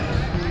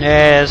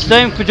Yes,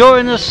 thanks for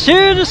joining us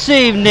here this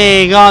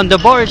evening on the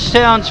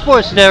Bardstown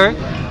Sports Network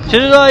to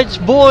tonight's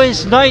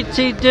Boys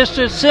 19th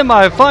District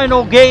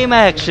Semifinal game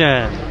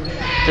action.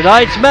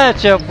 Tonight's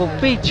matchup will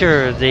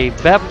feature the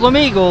Bethlehem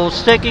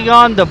Eagles taking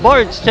on the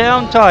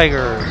Bardstown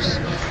Tigers.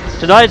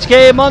 Tonight's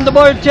game on the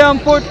Bardstown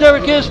Sports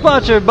Network is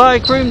sponsored by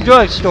Cream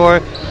Drugstore.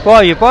 For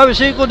all your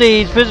pharmaceutical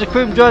needs, visit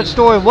Cream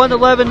Drugstore at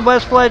 111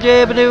 West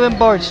Flagey Avenue in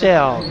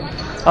Bardstown.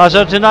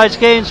 Also, tonight's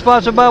game is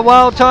sponsored by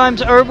Wild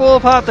Times Herbal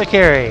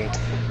Apothecary.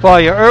 For all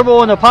your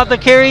herbal and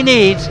apothecary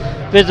needs,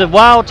 visit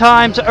Wild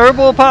Times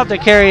Herbal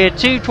Apothecary at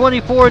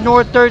 224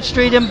 North 3rd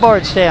Street in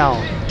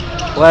Bardstown.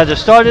 We'll have the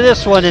start of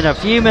this one in a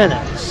few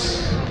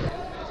minutes.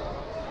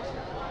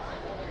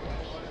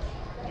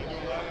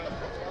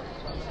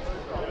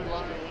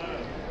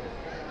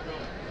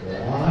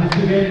 Once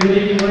again, good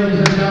evening, ladies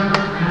and gentlemen,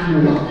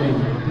 and welcome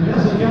to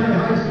Nelson County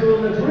High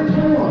School in the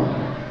 2021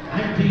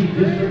 19th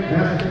District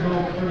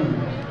Basketball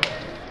Tournament.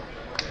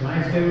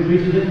 Tonight's game will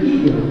feature the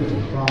Eagles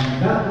from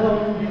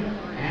Bethlehem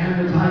and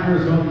the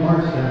Tigers from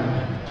Bardstown.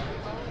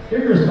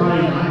 Figure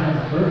starting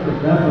lineup first with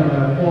Bethlehem at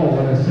a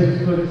forward, a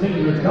 6-foot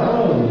senior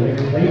fellow,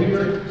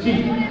 Xavier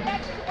Chief.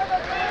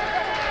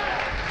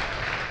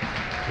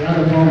 The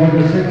other forward,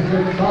 a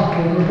 6-foot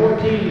sophomore, number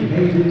 14,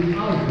 Hayden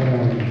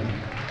Osborne.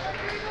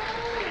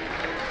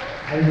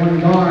 And one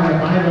guard, a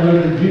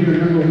 5'11" junior,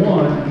 number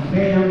 1,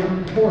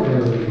 Cam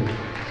Porter.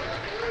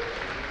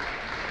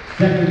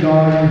 Second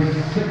guard is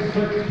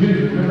 6-foot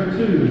junior, number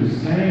 2,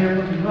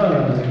 Sam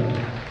Rudd.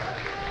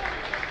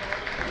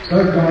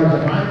 Third guard is a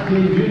 5'10"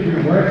 junior,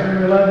 wearing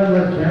number 11,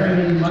 with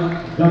Jeremy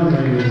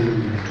Montgomery.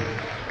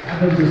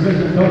 Athens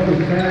assistant coaches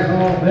Chaz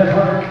Hall, Beth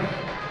Hart,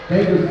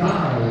 David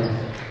Powell.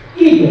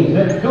 Eagles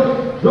head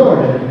coach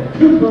Jordan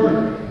Cooper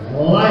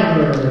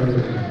Liber.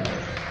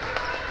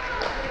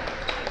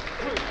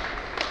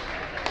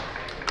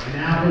 And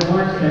now for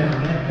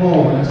Bardstown at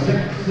forward, a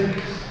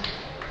 6'6"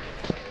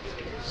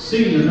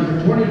 senior, number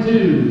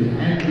 22,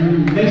 Andrew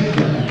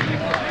Mason.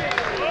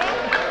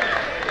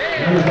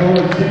 Number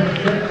forward,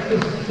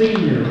 6'6"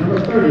 senior, number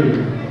 30,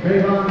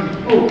 Trayvon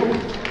Oak.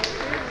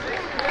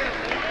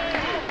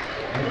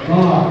 At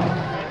guard,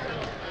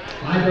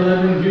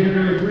 5'11" junior,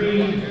 number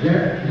 3,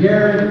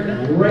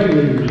 Jared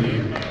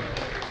Rayleigh.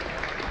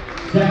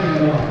 Second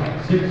guard,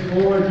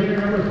 6'4", junior,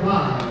 number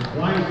 5,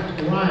 Bryce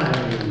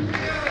Riley.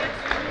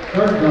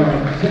 Third guard,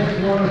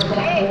 6'1",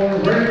 sophomore,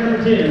 wearing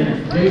number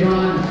 10,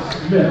 Javon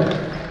Smith.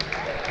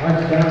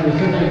 Bardstown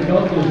assistant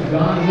coaches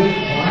John Wick,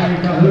 Brian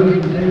Cahoon,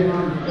 and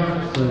Davon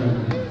Johnson.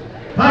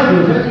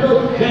 Tigers head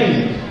coach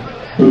James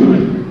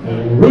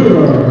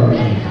Ruder.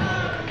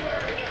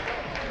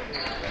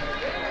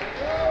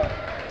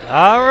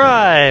 All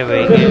right,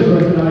 This is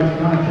tonight's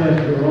contest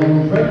for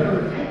Roman Trader,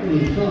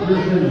 Anthony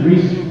Childress, and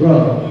Reese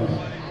Brooks.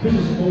 This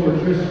is for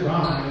Chris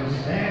Ryan and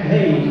Stan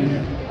Hayes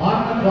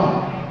on the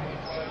clock.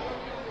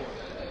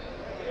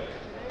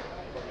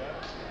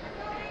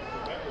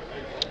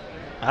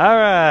 All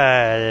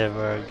right,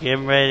 we're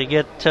getting ready to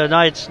get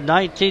tonight's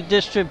 19th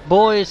District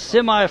Boys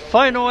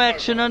semifinal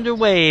action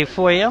underway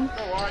for you.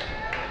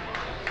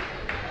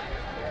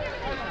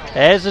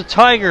 As the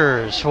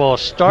Tigers will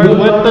start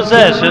with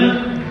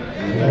possession,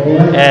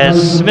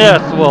 as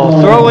Smith will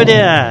throw it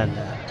in.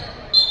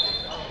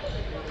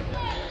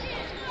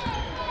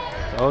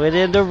 Throw it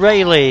into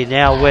Rayleigh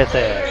now with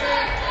it.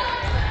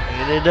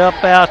 Get it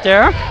up out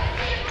there.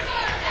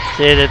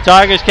 See, the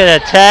Tigers can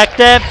attack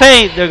that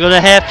paint. They're going to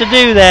have to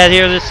do that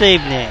here this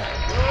evening.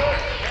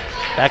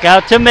 Back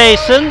out to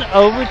Mason,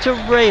 over to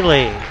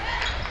Rayleigh.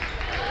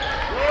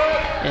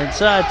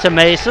 Inside to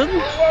Mason.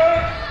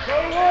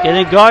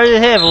 Getting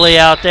guarded heavily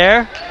out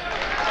there.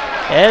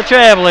 And a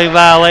traveling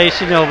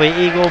violation. It'll be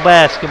Eagle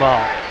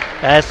basketball.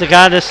 That's the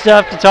kind of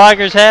stuff the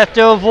Tigers have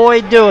to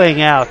avoid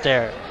doing out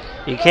there.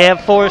 You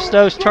can't force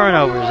those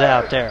turnovers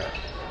out there.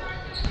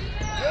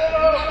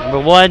 Number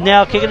 1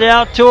 now kicking it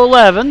out to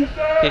 11.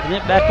 Kicking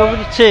it back over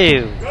to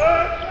 2.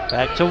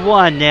 Back to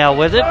 1 now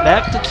with it.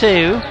 Back to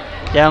 2.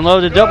 Down low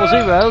to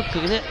 00.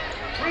 Kicking it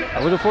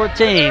over to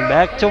 14.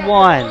 Back to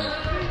 1.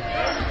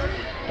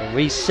 A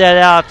reset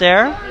out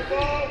there.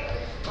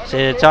 See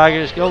the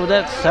Tigers go with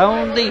that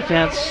zone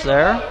defense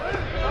there.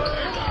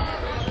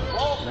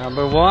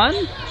 Number 1.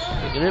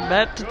 Kicking it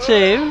back to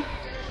 2.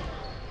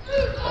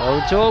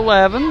 Over to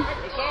 11.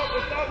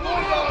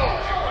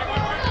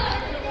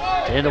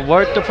 And to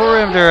work the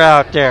perimeter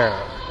out there.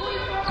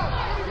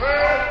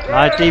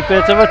 Nice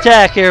defensive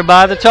attack here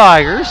by the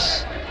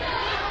Tigers.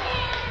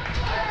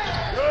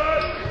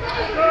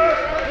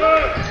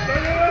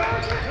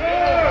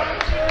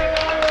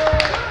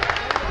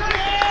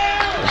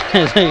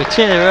 They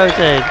continue to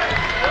rotate.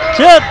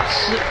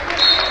 Tips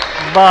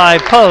by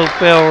Pope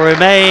will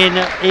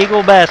remain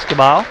Eagle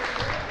basketball.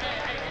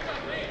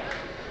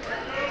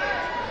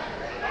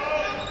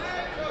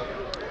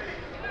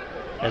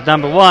 As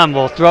number 1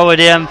 will throw it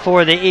in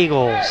for the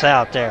Eagles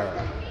out there.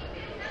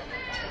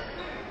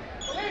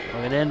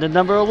 Throw it into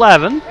number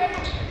 11.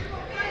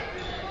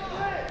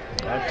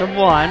 Back to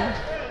 1.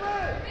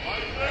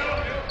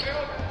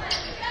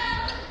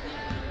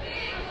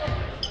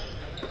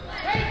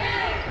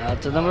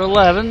 Out to number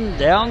 11.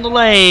 Down the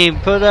lane.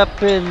 Put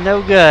up in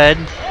no good.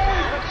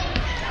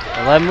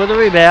 11 with a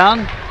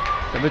rebound.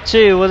 Number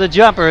 2 with a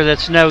jumper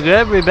that's no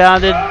good.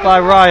 Rebounded by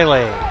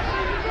Riley.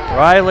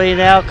 Riley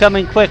now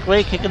coming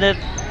quickly. Kicking it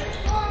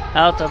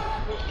out to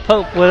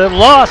Pope. Would have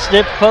lost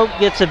it. Pope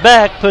gets it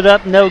back. Put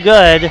up no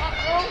good.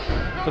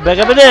 Put back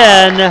up and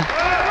in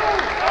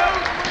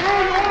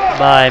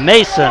by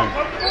Mason.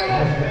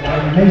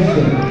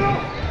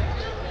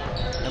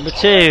 Number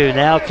 2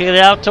 now kicking it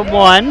out to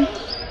 1.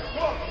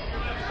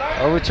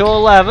 Over to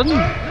 11.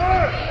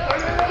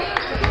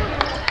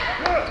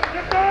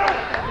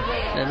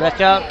 And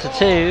back out to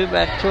 2.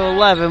 Back to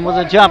 11 with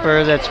a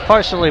jumper that's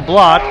partially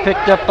blocked.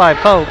 Picked up by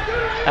Pope.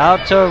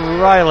 Out to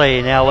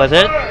Riley now with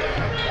it.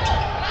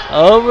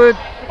 Over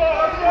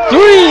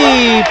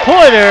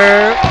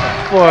 3-pointer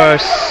for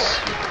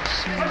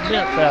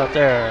Smith out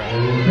there.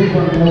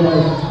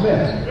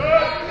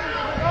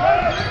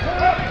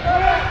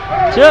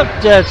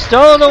 Tipped and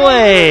stolen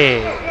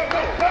away.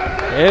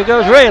 Here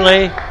goes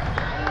Rayleigh.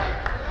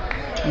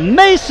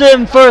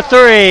 Mason for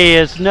 3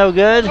 is no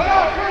good.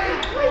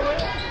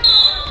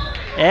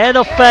 And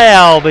a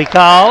foul be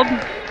called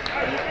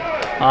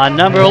on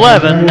number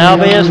 11.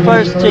 That'll be his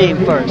first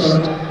team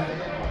first.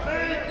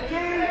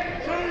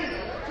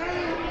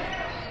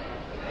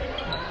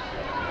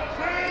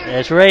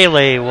 As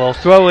Rayleigh will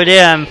throw it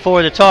in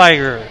for the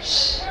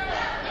Tigers.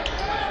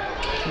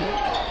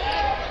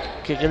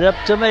 Kick it up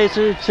to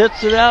Mason,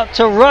 sits it out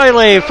to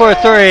Riley for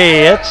 3.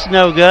 It's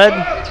no good.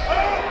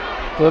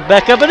 Put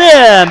back up and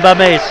in by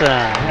Mason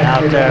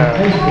out there.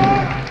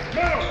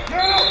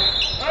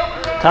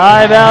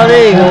 Timeout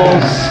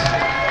Eagles.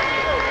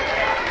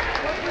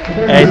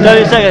 A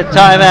 30-second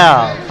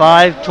timeout.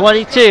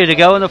 5:22 to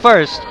go in the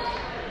first.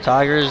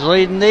 Tigers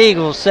leading the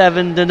Eagles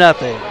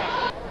 7-0.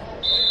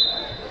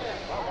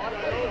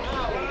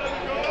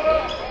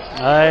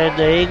 Alright,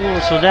 the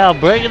Eagles will now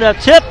bring it up.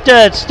 Tipped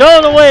it,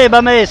 stolen away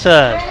by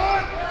Mason.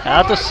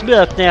 Out to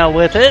Smith now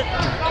with it.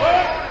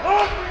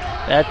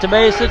 Back to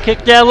Mason,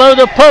 kick down low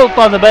to Pope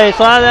on the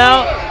baseline.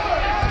 Out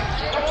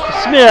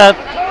Smith.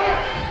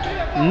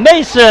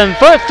 Mason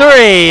for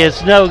 3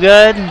 is no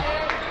good.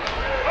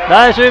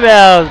 Nice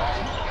rebound.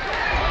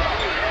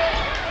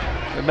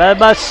 Rebounded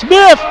by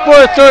Smith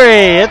for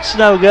 3. It's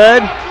no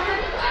good.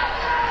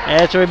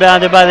 And it's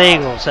rebounded by the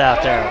Eagles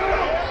out there.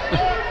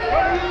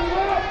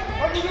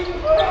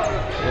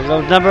 Here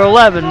goes number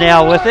 11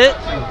 now with it.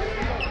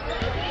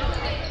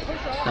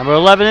 Number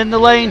 11 in the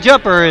lane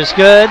jumper is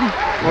good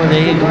for the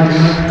Eagles.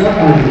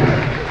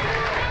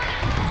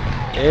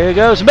 Here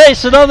goes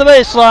Mason on the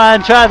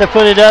baseline, trying to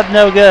put it up,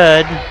 no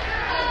good.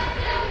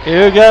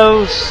 Here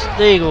goes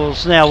the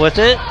Eagles now with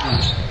it.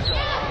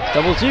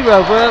 0-0,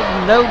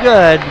 but no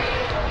good.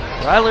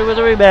 Riley with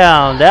a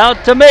rebound,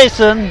 out to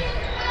Mason.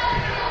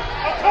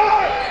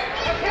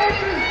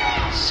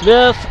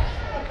 Smith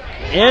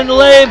in the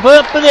lane, put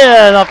up and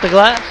in off the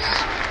glass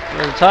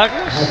for the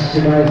Tigers.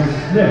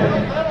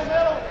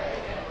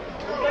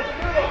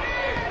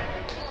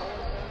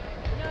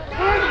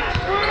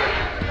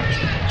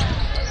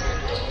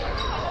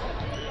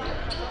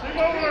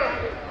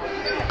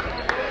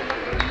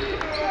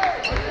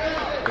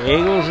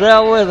 Eagles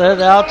now with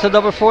it, out to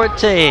number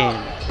 14.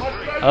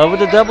 Over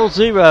to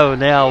 0-0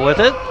 now with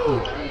it.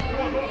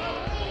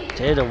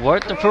 Trying to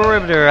work the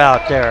perimeter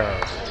out there.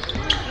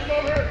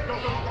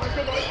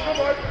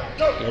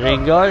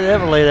 Getting guarded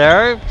heavily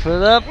there.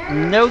 Put up,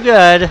 no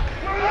good.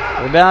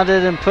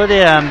 Rebounded and put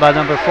in by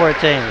number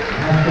 14.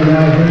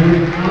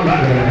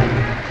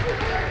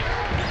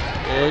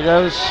 There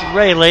goes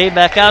Rayleigh,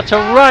 back out to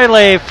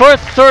Riley for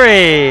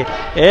 3.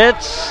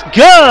 It's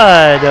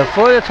good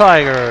for the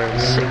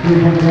Tigers.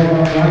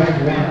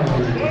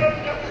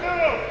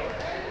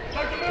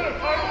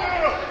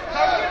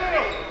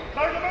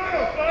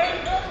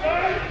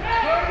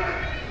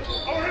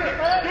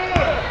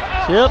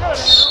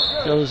 Tips,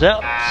 goes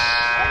out.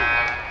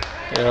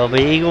 It'll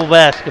be Eagle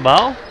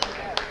basketball.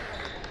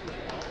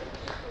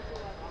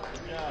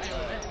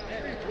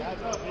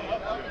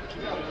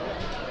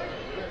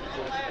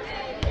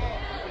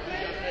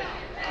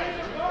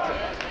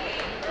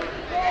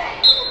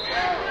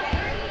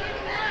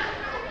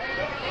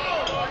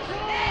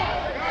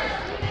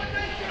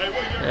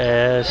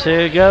 So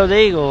here go the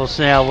Eagles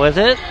now with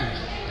it.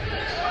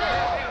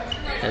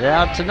 And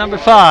out to number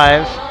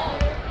 5.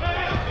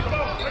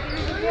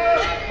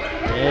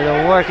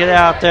 It'll work it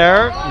out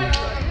there.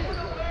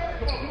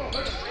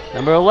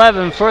 Number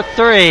 11 for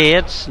 3.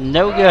 It's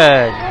no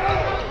good.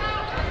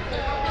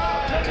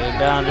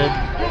 Rebounded.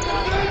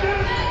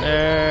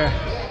 There.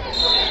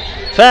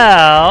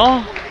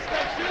 Foul.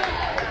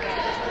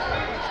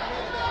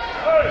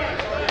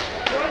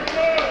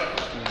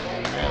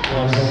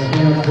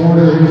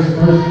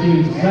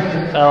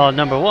 Foul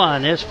number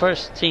 1. His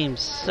first team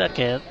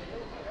second.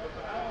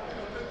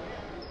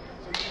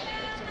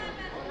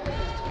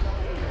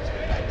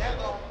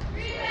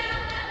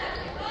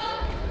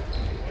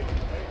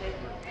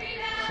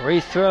 Free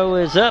throw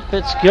is up,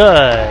 it's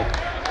good.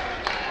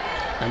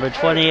 Number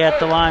 20 at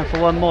the line for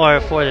one more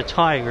for the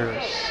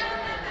Tigers.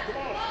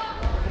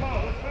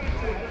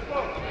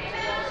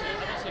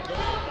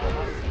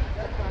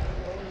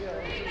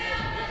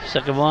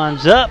 Second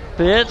one's up.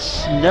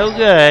 It's no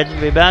good.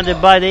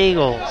 Rebounded by the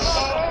Eagles.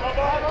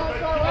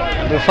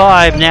 Number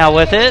 5 now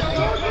with it.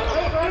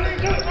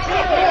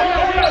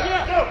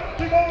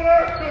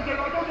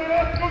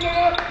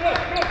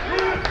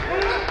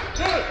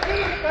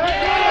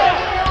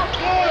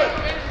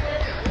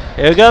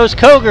 Here goes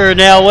Koger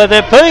now with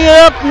it, putting it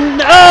up.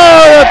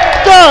 Oh, a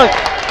dunk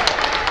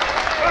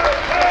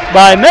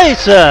by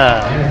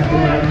Mesa.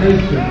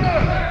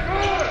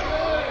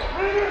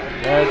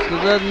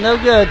 That's no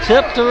good.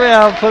 Tipped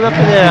around, put up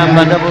and down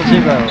by double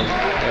zero.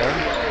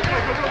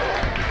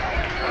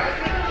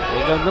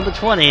 Here goes number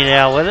 20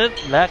 now with it.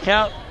 Back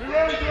out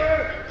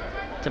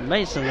to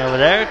Mason over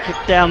there. Kick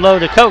down low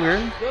to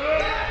Koger.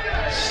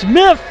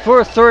 Smith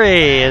for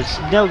 3. It's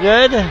no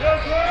good.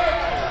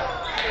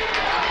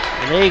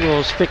 The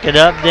Eagles pick it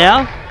up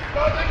now.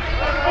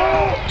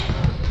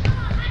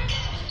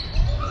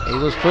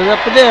 Eagles put it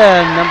up and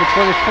in. Number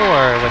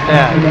 24 with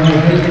that.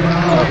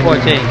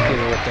 14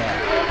 with that.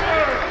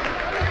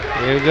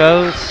 Here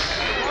goes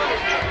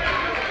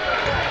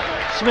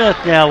Smith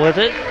now with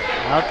it.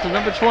 Out to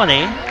number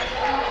 20.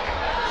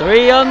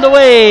 3 on the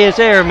way is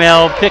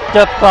airmail picked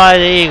up by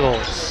the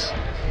Eagles.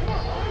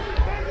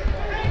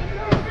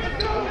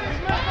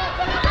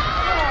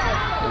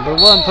 Number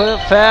 1 put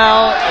up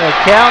foul and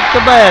count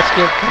the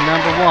basket for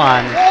number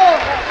 1.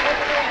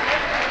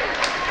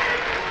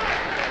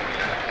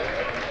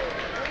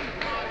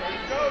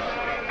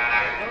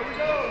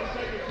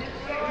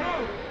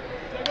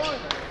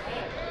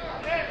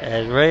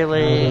 As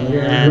Rayleigh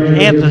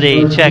and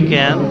Anthony check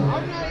in.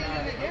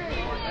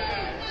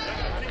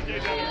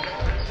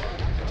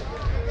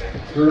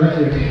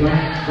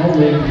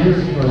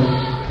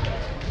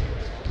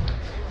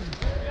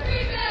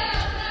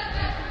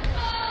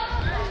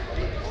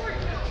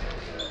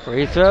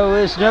 Free throw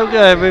is no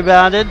good.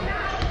 Rebounded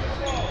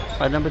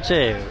by number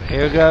 2.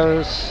 Here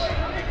goes.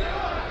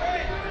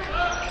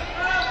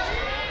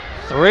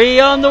 3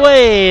 on the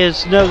way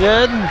is no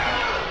good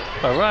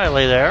by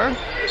Riley there.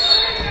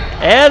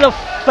 And a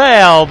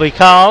foul be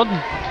called.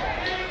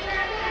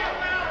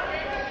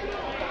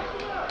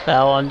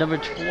 Foul on number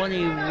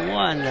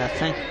 21, I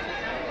think.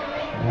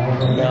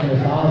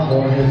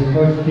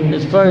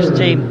 His first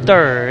team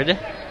third.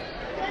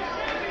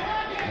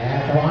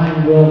 At the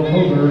line will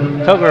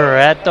Koger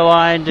at the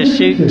line to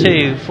shoot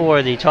 2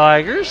 for the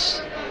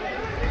Tigers.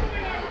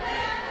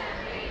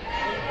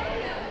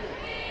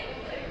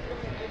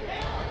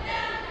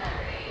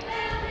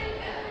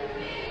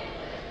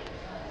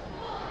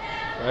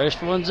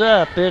 First one's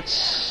up.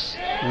 It's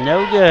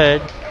no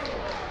good.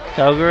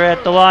 Koger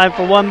at the line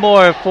for one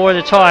more for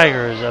the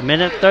Tigers.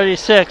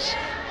 1:36.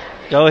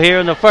 Go here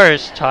in the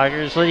first.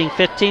 Tigers leading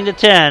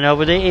 15-10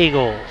 over the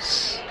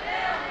Eagles.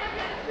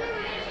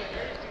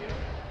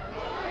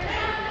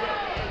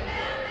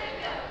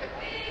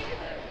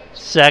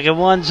 Second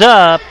one's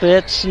up.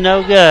 It's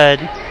no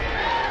good.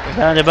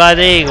 Rebounded by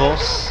the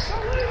Eagles.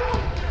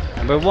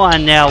 Number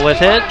 1 now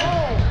with it.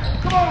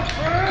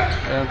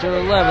 Down to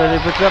 11.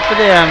 He puts up and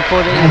in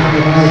for the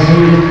Eagles.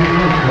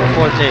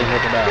 14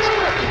 with the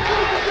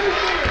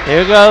basket.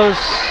 Here goes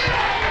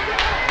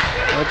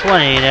number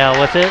 20 now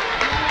with it.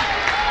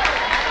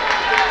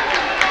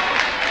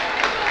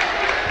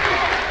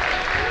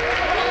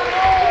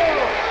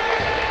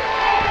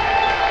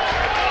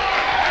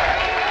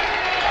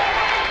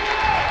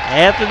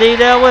 Anthony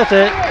now with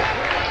it.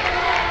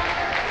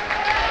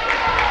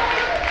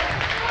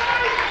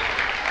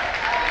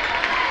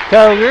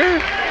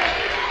 Koger.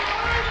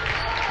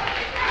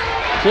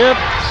 Tipped.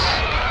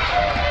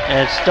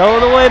 And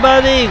stolen away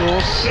by the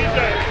Eagles.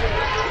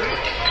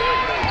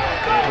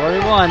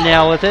 41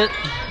 now with it.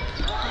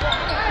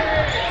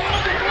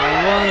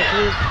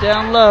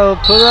 Down low.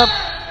 Put up.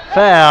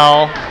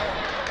 Foul.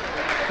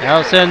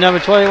 Now send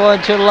number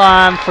 21 to the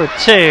line for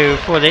 2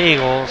 for the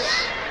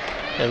Eagles.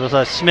 It looks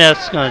like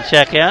Smith's going to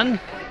check in,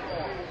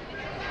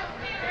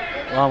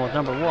 along with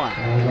number 1.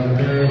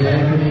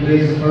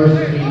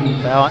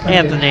 Foul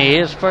Anthony,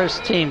 his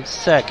first team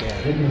second.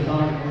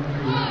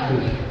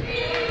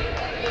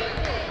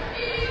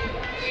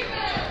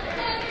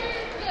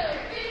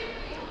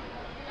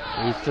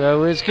 Free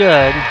throw is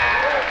good.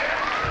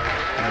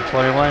 Number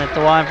 21 at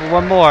the line for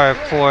one more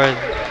for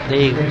the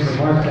Eagles.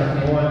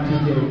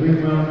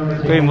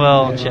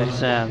 Greenwell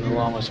checks in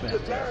along with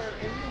Smith there.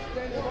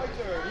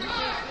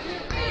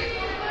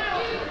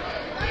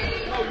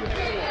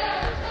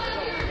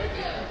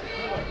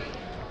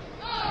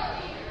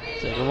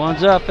 Second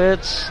one's up.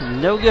 It's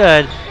no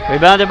good.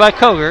 Rebounded by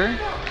Koger.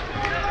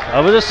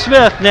 Over to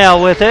Smith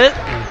now with it.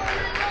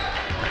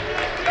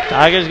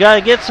 Tigers got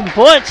to get some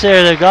points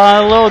here. They've gone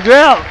on a little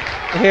drought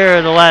here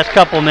in the last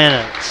couple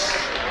minutes.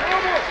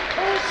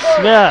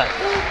 Smith.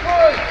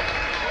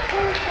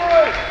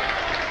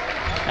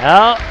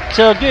 Out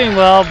to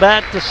Greenwell.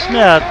 Back to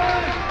Smith.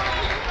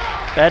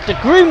 Back to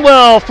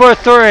Greenwell for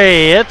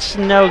 3. It's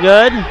no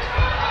good.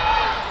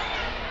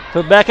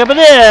 Put back up and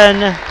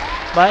in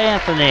by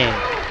Anthony.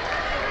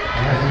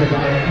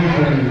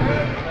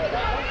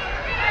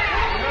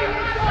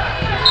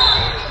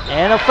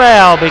 And a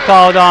foul be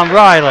called on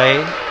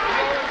Riley.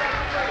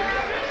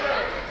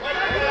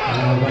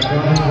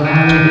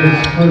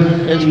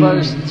 His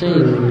first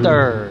team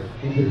third.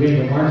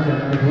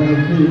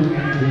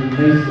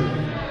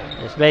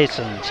 It's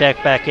Mason.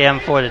 Check back in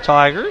for the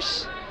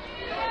Tigers.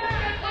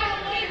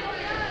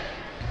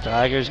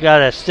 Tigers got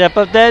to step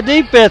up that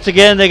defense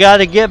again. They got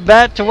to get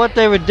back to what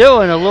they were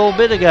doing a little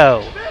bit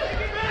ago.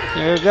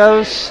 There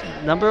goes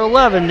number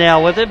 11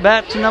 now with it.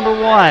 Back to number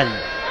 1.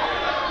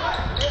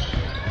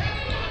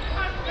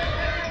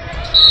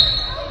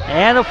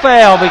 And a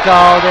foul be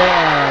called,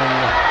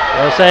 and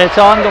they'll say it's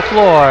on the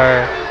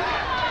floor.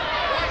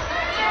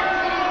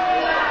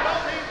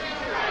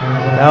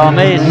 Foul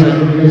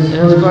Mason, his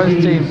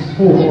first team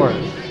fourth.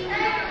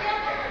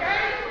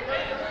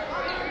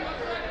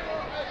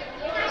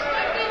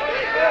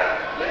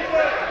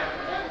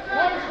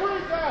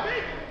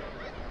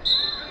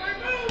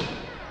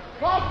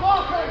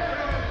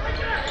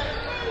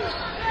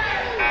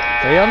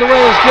 Three on the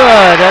way is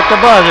good at the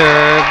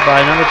buzzer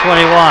by number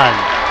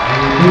 21.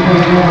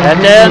 At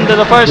the end of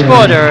the first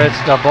quarter, it's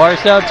the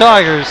Bardstown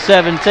Tigers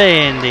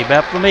 17, the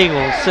Bethlehem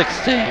Eagles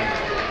 16.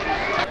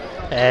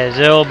 As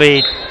it'll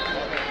be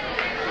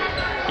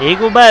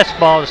Eagle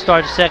basketball to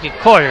start the second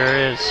quarter.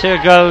 As here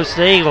goes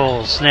the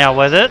Eagles now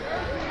with it.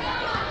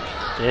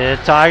 The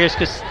Tigers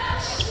could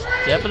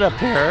step it up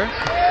here.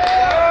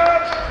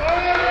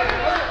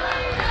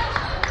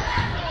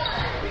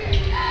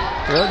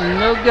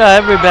 No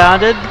good,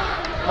 rebounded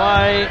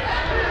by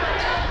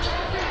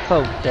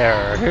Pope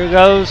there. Here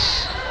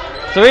goes.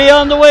 3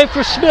 on the way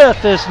for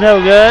Smith is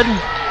no good.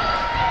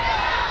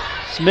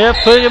 Smith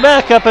putting it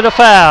back up at a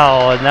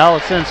foul. And now will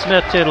send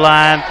Smith to the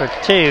line for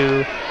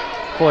 2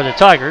 for the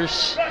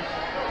Tigers.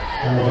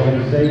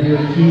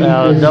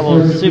 Foul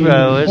double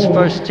zero. His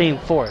first team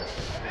fourth.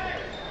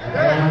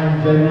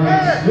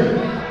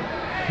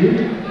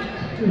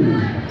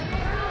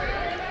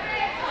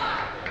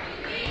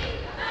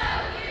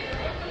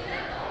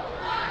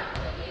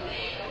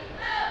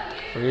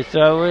 Free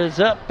throw is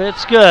up.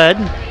 It's good.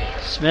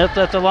 Smith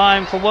at the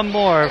line for one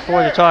more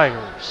for the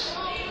Tigers.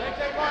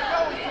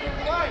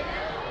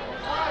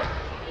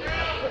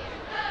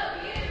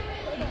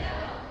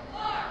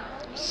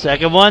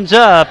 Second one's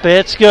up.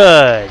 It's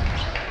good.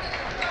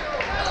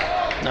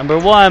 Number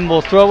 1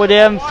 will throw it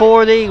in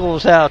for the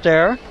Eagles out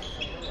there.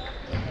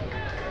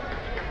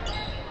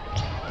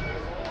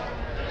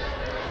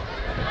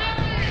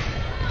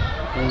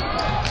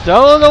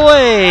 Throw it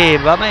away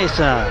by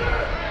Mason.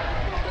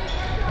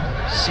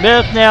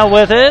 Smith now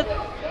with it.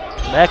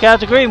 Back out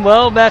to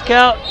Greenwell. Back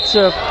out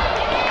to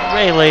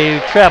Rayleigh,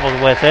 who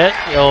traveled with it.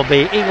 It'll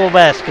be Eagle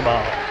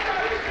basketball.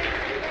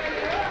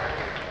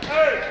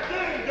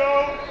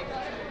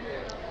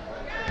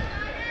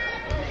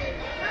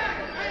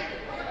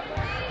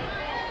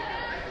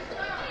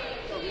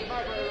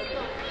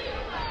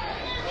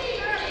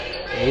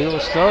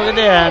 Eagles throw it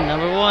in.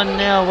 Number 1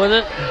 now with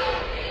it.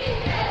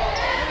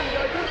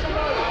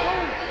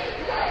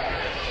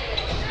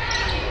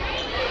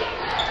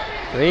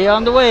 Three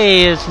on the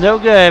way is no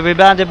good.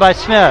 Rebounded by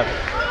Smith.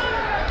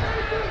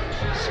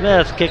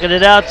 Smith kicking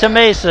it out to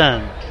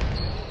Mason.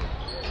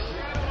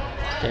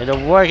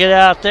 They'll work it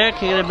out there.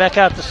 Kicking it back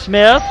out to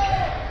Smith.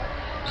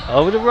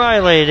 Over to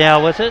Riley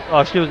now with it. Oh,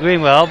 excuse me,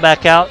 Greenwell.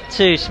 Back out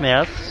to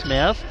Smith.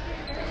 Smith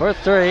for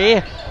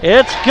 3.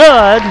 It's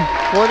good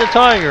for the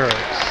Tigers.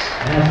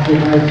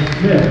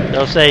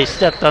 They'll say he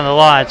stepped on the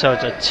line, so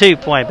it's a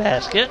 2-point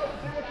basket.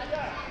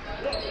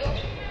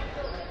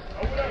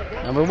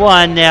 Number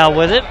 1 now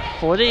with it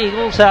for the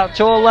Eagles out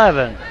to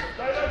 11.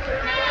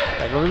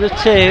 Back over to 2.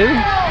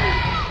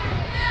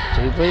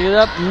 2 putting it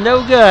up,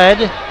 no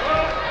good.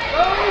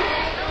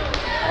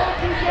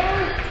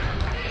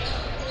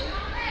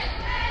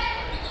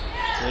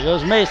 There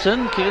goes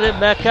Mason, kicking it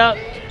back out.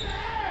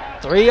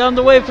 3 on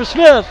the way for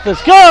Smith.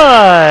 It's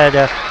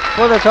good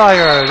for the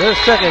Tigers. His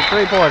second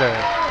three-pointer.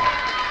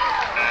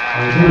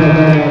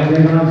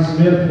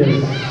 Smith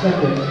is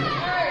second.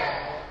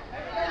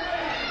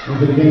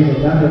 Into the game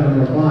of backup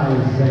number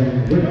 5,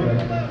 Zane Whitman.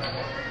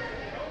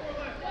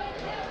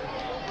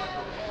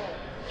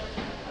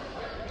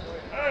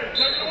 Hey,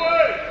 take it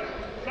away!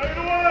 Take it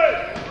away!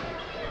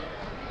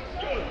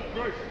 Good,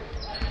 great.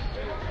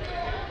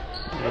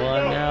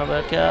 1 now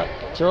back out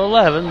to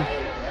 11.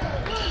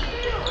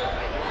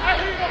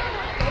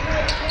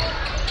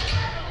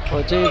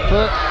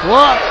 14-foot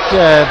blocked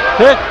and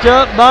picked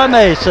up by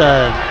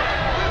Mason.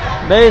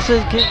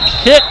 Mason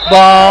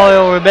kickball. It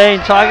will remain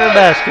Tiger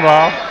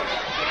basketball.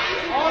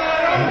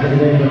 Into the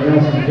game of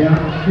Nelson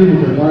County, shooting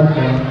for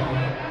Bardstown.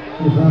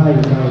 Too high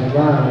by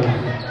Riley.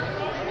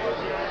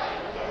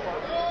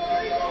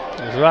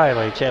 There's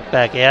Riley, check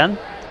back in.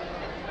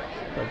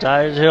 The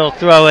Tigers, he'll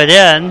throw it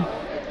in.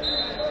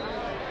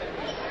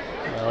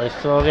 Riley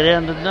throwing it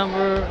in to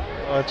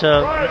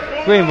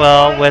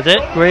Greenwell with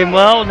it.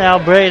 Greenwell now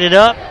braided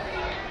up.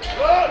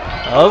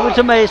 Over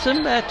to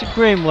Mason, back to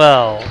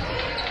Greenwell.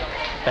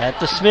 Back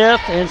to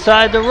Smith,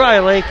 inside to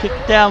Riley,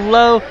 kicked down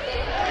low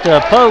to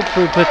Pope,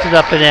 who puts it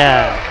up and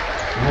in.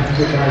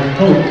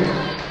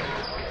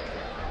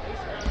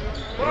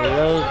 There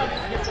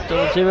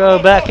goes 0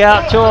 back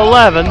out to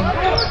 11.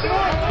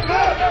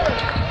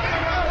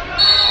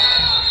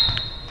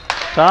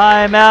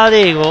 Timeout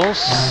Eagles.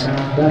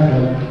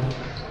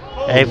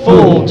 A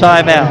full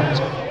timeout.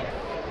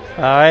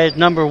 All right,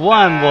 number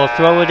 1 will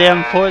throw it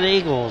in for the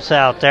Eagles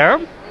out there.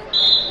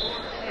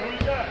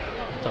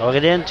 Throw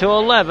it in to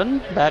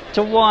 11, back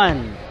to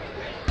 1.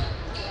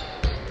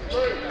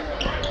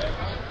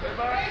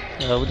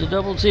 Over to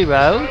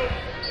 00.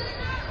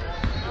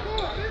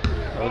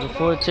 Over to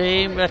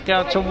 14, back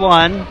out to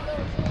 1.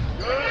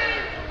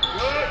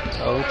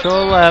 Over to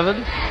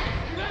 11.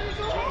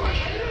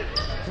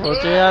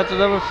 14 out to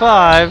number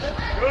 5.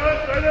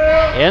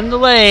 In the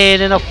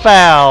lane, and a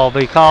foul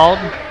be called.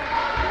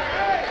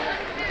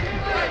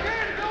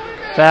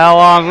 Foul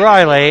on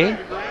Riley.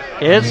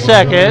 His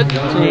second,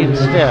 team's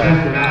fifth.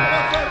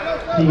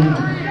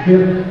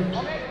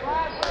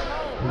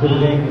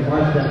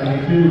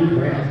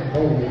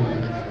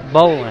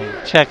 Bowling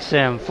checks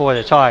in for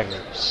the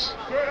Tigers.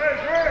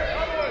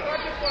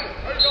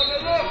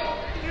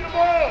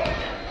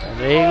 And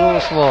the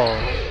Eagles will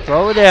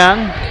throw it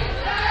in.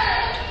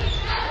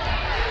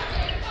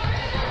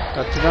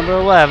 Up to number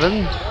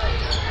 11.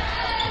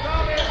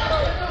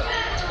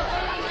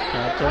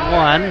 Up to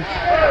 1.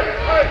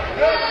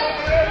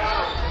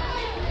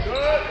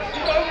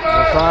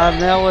 Number 5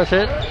 now with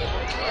it.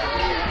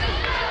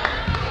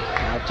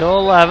 Up to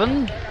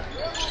 11.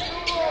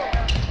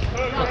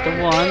 Up to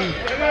 1.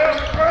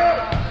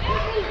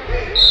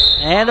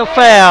 And a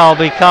foul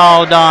be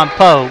called on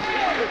Pope.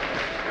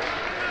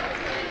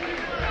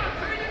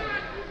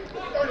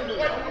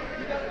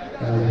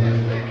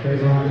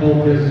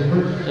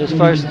 His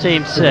first,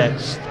 team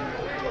 6th.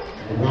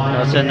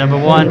 That's at number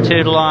 1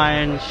 to the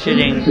line,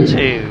 shooting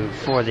 2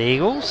 for the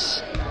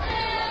Eagles.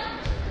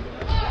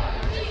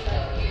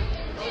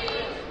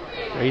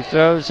 Free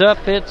throws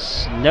up,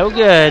 it's no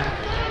good.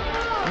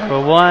 Number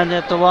 1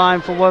 at the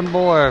line for 1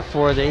 more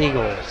for the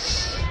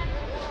Eagles.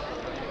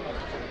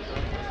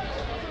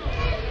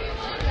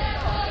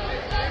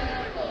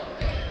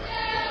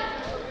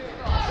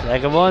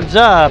 Second one's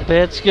up,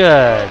 it's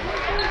good.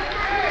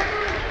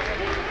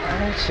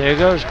 So here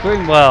goes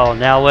Greenwell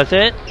now with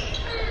it.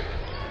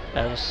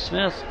 Adam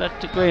Smith back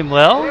to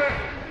Greenwell.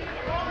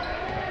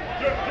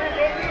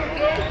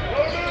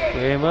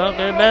 Greenwell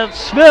getting back to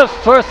Smith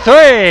for 3.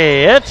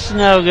 It's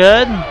no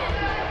good.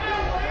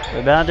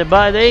 Rebounded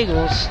by the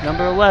Eagles.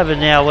 Number 11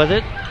 now with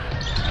it.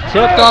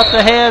 Tipped off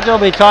the hands. It'll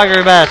be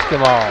Tiger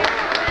basketball.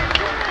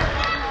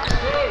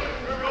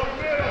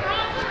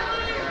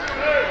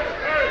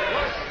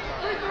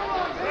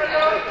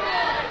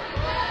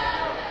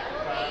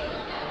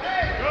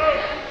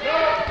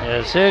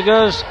 Yes, here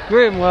goes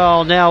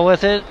Greenwell now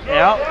with it.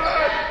 Out.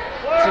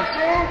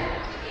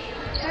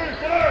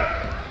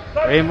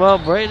 Greenwell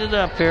braided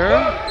up here.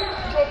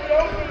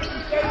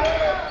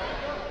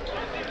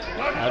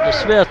 Now to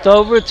Smith,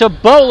 over to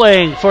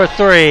Bowling for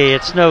 3.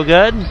 It's no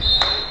good.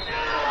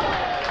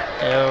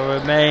 It'll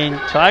remain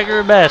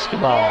Tiger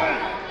basketball.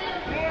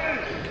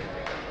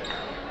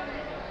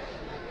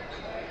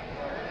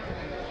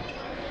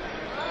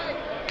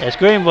 As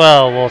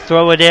Greenwell will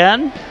throw it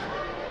in.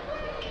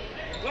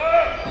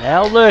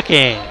 Now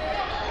looking.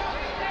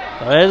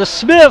 There's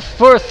Smith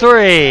for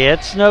 3.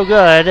 It's no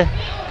good.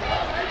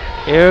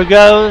 Here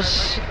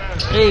goes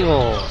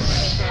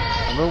Eagles.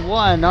 Number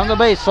 1 on the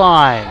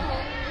baseline.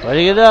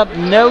 Putting it up,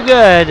 no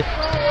good.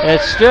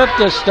 It's stripped,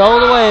 it's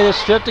stolen away. It's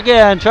stripped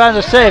again, trying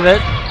to save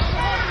it.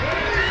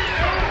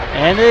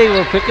 And the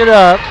Eagles pick it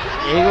up.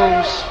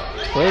 Eagles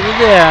put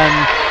it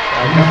in.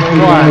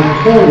 Number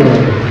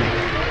 1.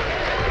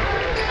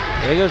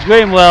 Here goes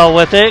Greenwell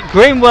with it.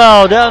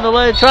 Greenwell down the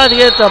lane, trying to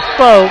get the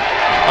Pope.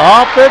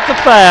 Offensive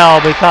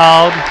foul be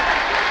called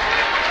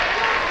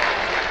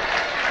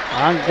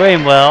on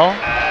Greenwell.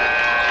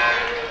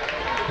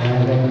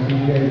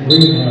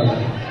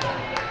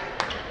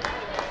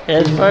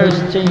 His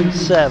first, team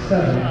 7.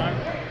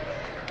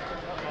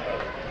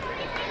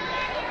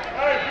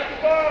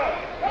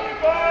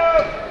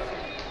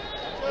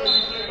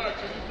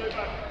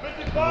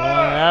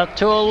 Out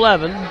to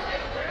 11.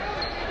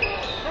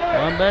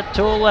 One back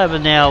to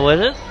 11 now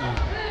with it.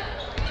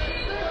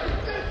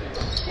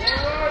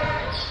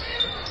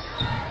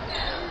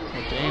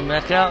 Game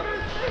back out.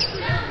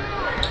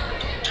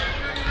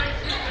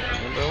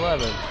 Number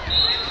 11.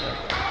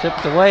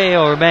 Tipped away,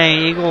 will remain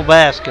Eagle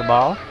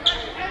basketball.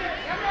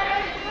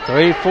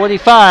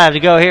 3:45 to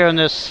go here in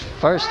this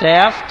first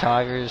half.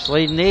 Tigers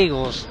leading the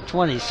Eagles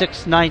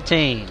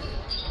 26-19.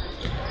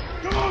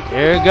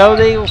 Here go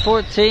the Eagle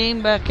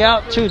 14, back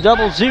out to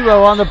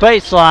 0-0 on the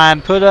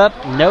baseline. Put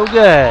up, no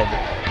good.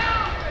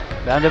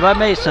 Bounded by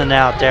Mason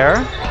out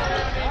there.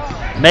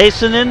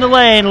 Mason in the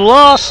lane,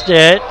 lost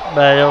it,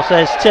 but it'll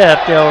say it's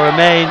tipped. It'll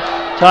remain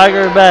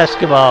Tiger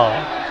basketball.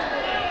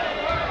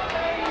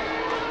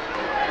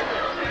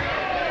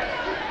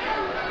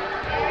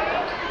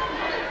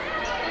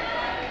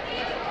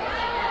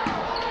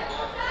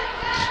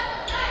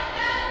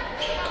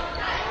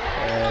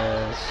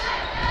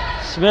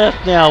 Smith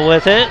now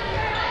with it.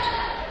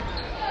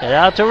 Get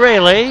out to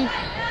Rayleigh.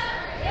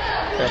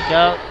 Back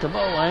out to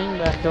Bowling.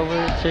 Back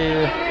over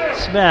to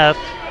Smith.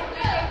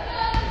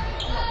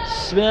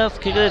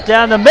 Smith kicking it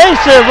down to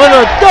Mason with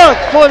a dunk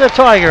for the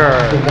Tigers.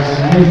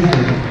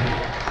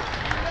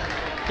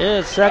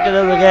 His second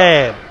of the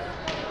game.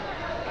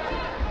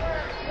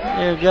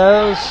 Here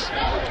goes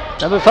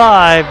number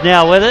 5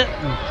 now with it.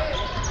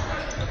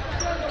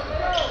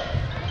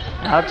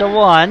 Out to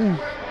 1.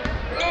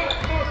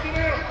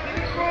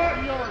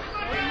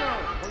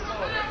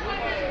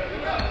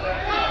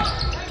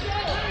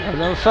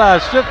 Number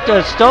 5 stripped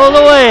and stole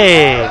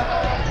away.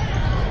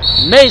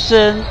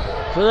 Mason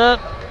put up.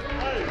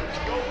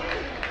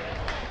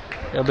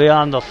 He'll be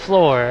on the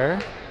floor.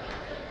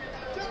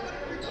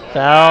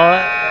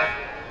 Foul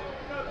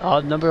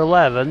on number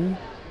 11.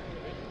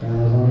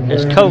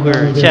 As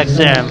Koger checks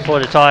in for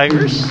the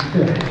Tigers.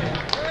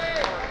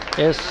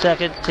 His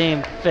second,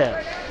 team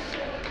 5th.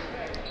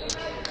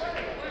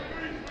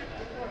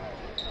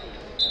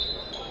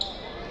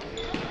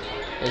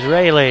 As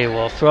Rayleigh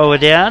will throw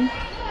it in.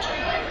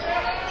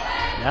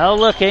 Now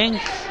looking.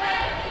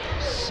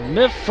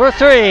 Smith for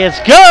 3. It's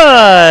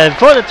good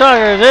for the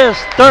Tigers. His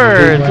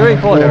third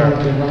three-pointer.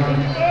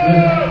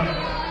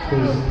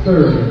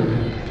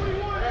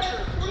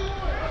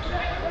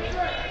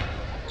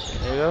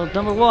 There goes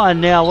number 1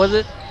 now with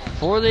it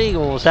for the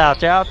Eagles. Out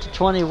to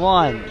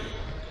 21.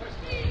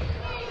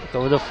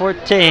 Go to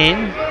 14.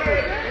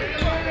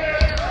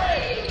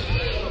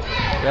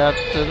 Up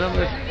to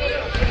number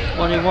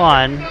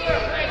 21.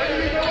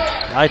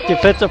 Nice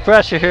defensive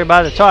pressure here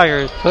by the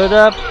Tigers. Put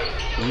up.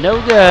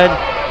 No good.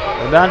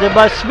 Rebounded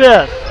by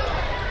Smith.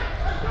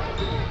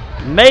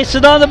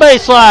 Mason on the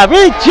baseline.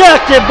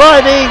 Rejected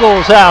by the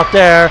Eagles out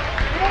there.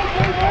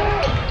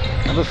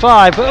 Number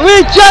 5.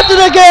 Rejected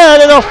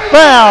again, and a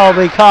foul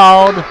be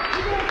called.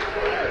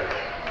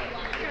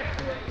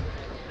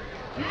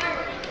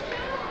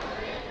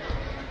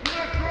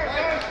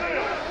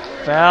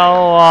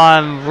 Foul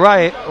on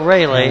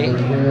Rayleigh.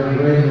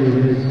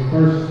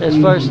 His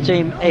first,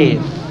 team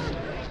 8th.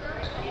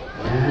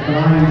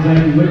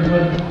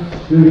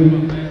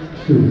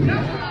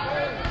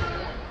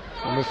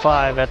 Number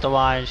 5 at the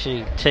line,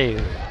 shooting 2.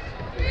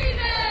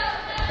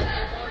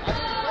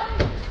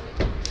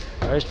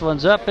 First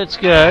one's up, it's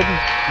good.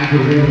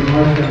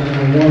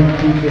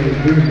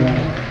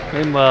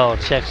 Greenwell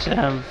checks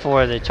in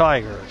for the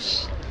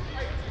Tigers.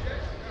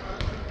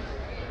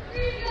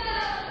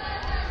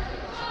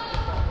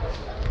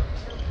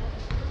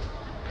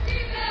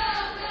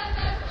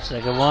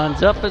 Second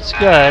one's up, it's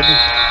good.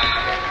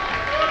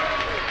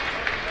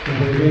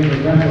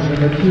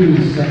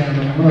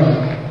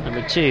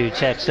 Number 2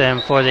 checks in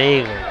for the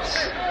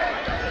Eagles.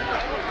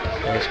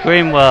 As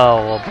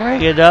Greenwell will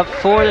bring it up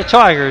for the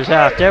Tigers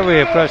out there. We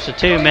approach the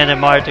 2-minute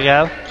mark to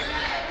go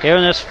here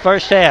in this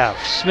first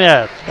half.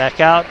 Smith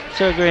back out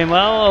to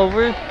Greenwell,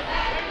 over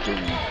to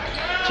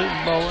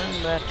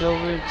Bowen, back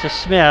over to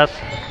Smith.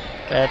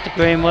 Back to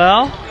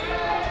Greenwell.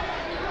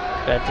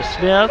 Back to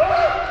Smith.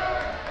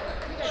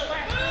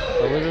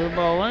 Over to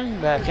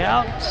Bowen, back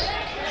out.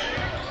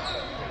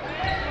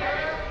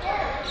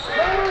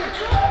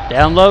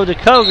 Down low to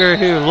Koger,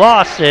 who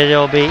lost it.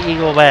 It'll be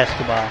Eagle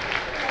basketball.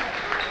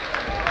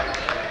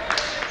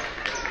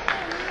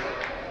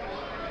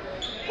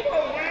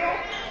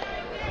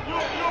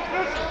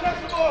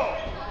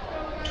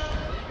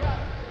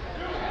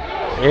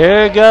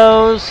 Here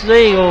goes the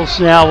Eagles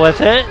now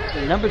with it.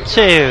 Number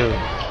 2.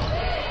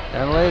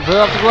 And they put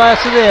up the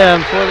glass of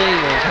them for the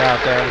Eagles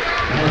out there.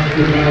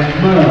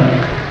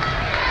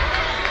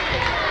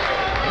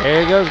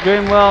 Here goes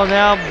Greenwell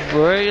now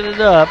bringing it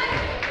up.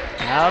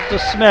 Out to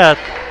Smith.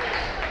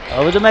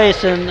 Over to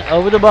Mason.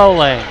 Over to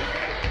Bowling.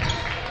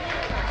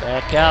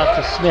 Back out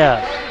to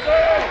Smith.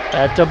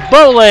 Back to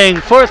Bowling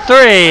for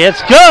 3.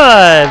 It's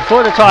good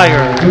for the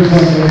Tigers.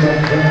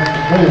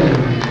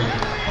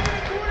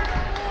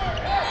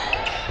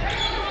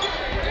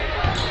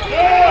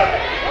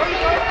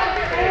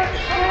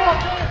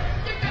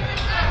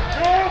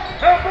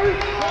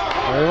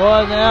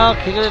 One now,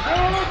 kick it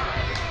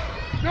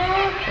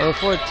over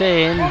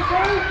 14.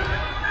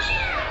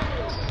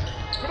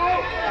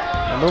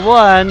 Number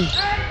 1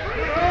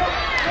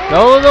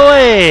 goes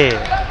away.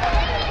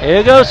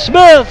 Here goes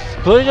Smith,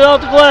 putting it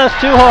off the glass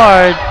too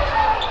hard.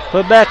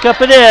 Put back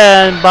up and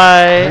in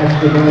by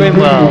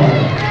Greenwell.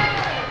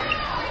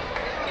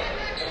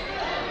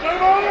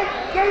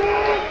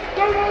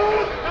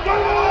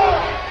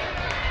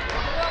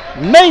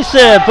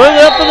 Mason putting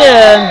it up and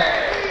in.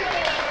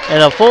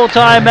 And a full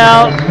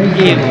timeout,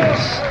 Eagles.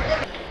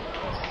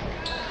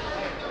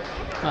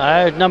 All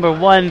right, number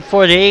 1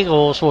 for the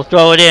Eagles will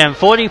throw it in.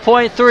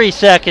 40.3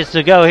 seconds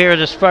to go here in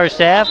this first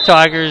half.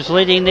 Tigers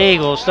leading the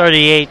Eagles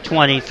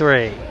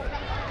 38-23.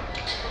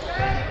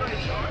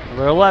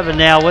 Number 11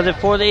 now with it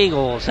for the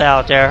Eagles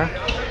out there.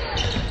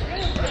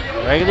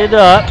 Bringing it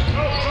up.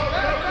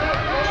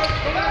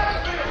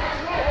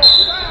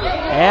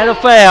 And a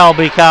foul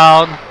be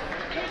called.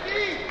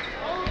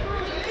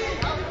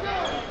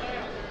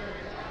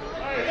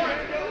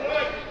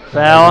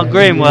 Foul on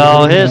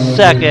Greenwell, his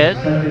second,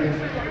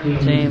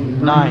 team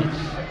 9th.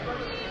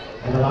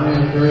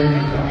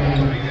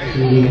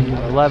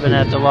 11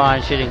 at the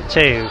line, shooting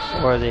 2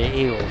 for the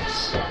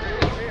Eagles.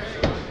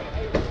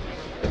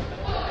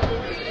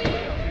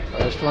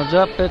 First one's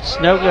up, it's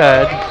no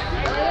good.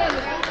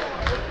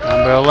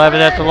 Number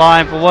 11 at the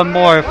line for one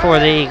more for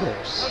the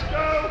Eagles.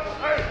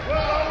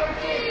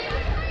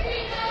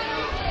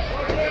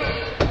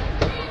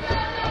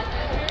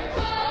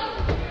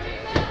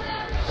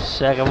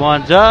 Second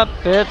one's up,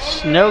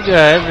 it's no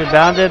good.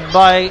 Rebounded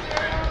by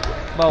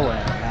Bowen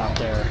out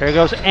there. Here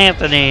goes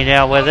Anthony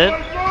now with it.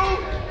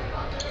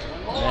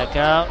 Back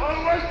out.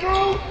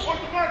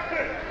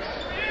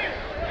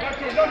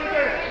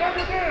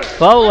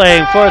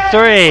 Bowling for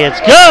three.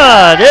 It's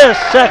good. His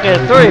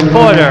second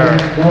three-pointer.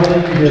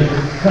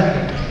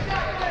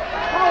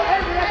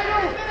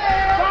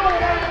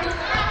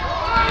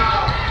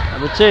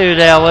 Number 2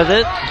 now with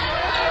it.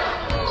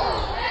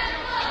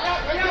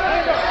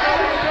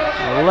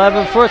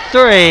 11 for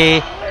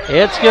 3.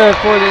 It's good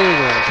for the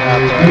Eagles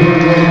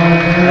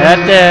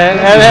out there.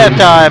 At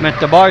halftime, at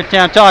the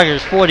Bardstown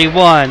Tigers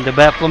 41, the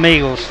Bethlehem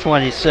Eagles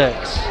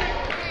 26.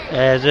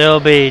 As it'll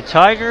be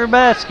Tiger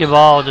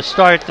basketball to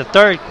start the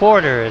third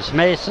quarter as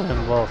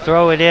Mason will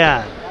throw it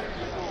in.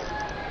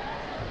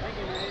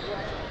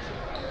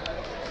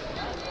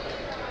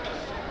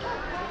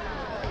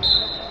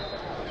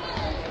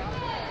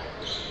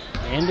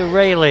 Into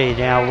Rayleigh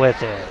now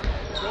with it.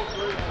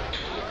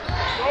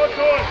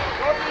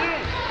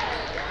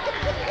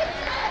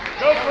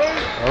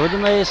 Over to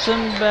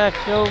Mason,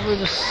 back over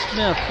to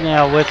Smith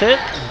now with it.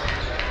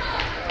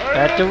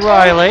 Back to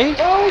Riley.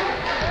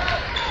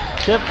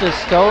 Tipped is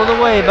stolen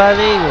away by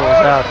the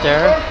Eagles out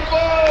there.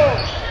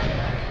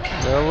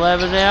 The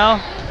 11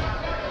 now.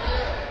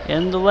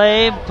 In the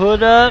lane,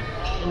 put up,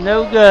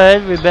 no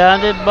good.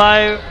 Rebounded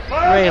by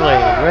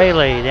Rayleigh.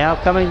 Rayleigh now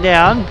coming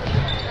down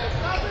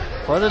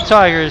for the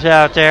Tigers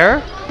out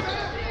there.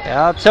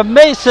 Out to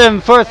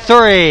Mason for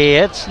 3.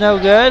 It's no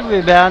good.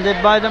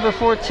 Rebounded by number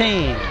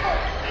 14.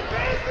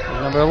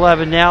 Number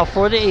 11 now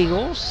for the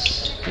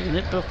Eagles. Taking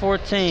it to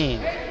 14.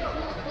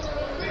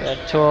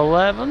 Back to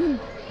 11.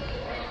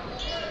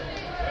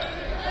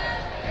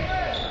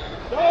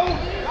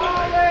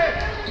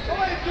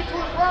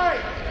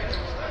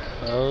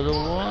 Go to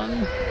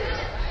 1.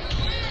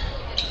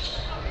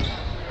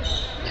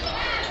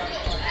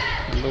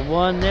 Number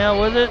 1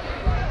 now with it.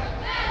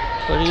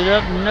 Putting it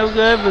up, no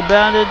good.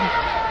 Rebounded.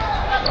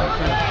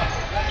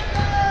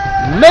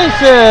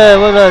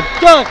 Mason with a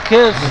dunk,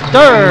 his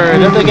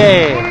third of the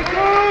game.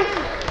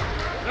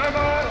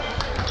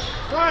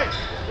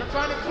 They're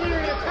trying to clear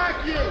and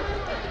attack you.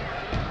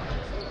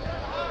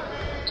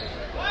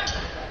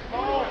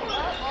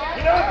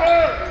 Get out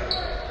there.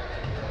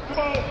 Come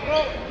on,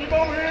 keep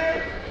over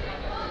here.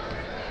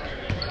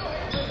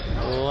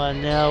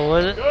 1 now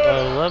with it.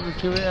 11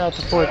 to out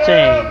to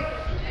 14.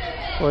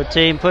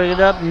 14 putting it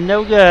up,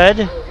 no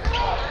good.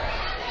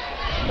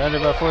 Under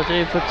by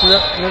 14, puts it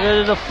up, no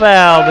good. A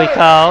foul be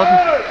called.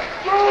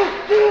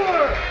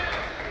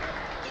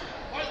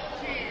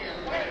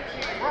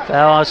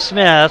 Foul on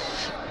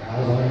Smith.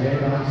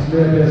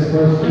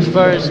 His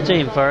first,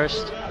 team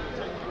first.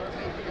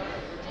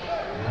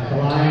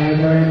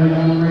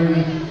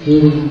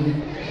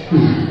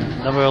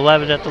 Number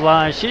 11 at the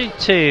line, shooting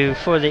 2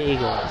 for the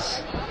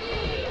Eagles.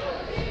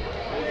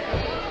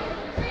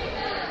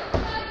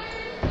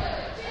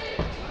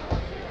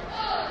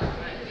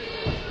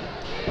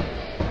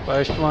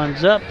 First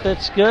one's up,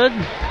 it's good.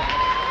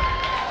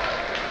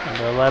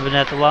 Number 11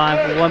 at the line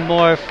for one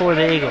more for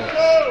the Eagles.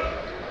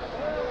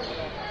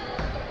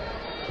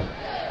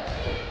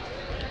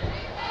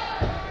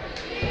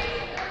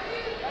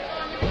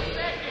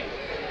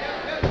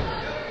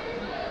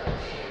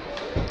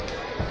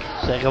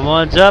 Second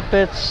one's up,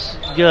 it's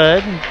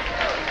good.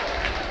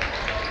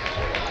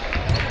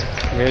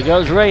 Here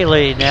goes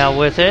Rayleigh now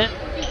with it.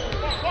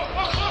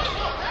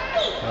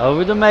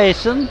 Over to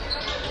Mason.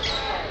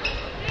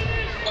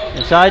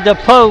 Inside to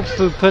Pope,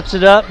 who puts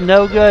it up,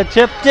 no good.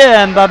 Tipped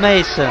in by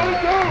Mason.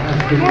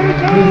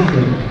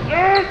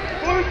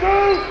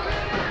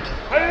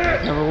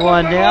 Number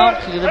 1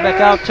 down, she gets it back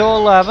out to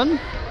 11.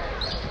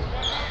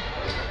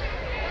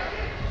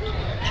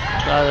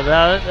 Thought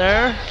about it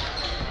there.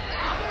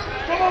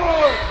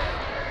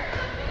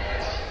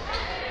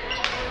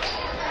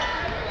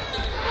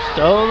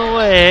 Stolen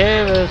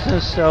away, this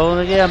is stolen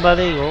again by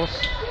the Eagles.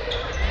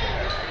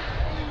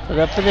 Put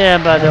up and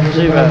in by number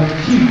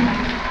 0.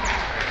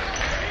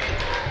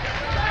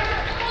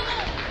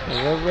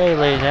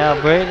 Rayleigh now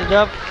bringing it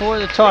up for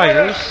the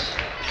Tigers.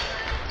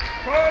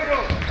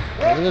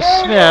 Over to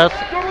Smith.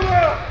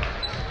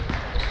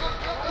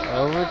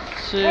 Over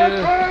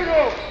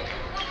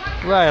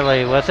to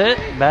Riley with it.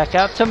 Back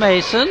out to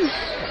Mason.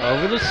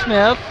 Over to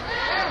Smith.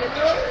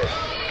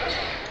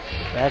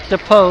 Back to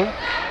Pope.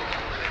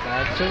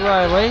 Back to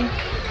Riley.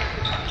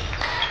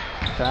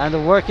 Trying to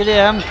work it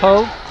in.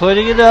 Pope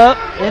putting it up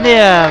and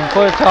in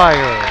for the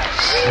Tigers.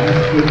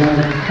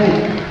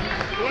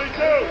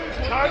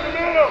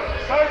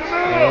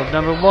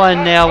 Number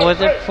 1 now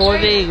with it for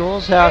the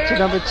Eagles. Out to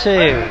number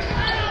 2.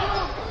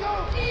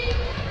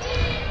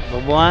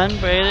 Number 1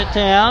 bringing it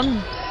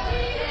down.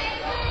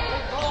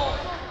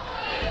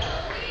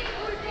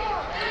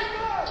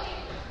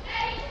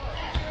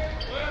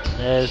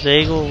 As the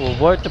Eagle will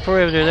work the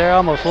perimeter there,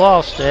 almost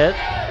lost it.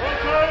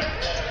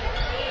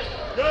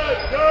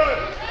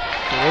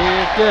 Three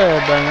is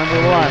good by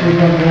number 1. He's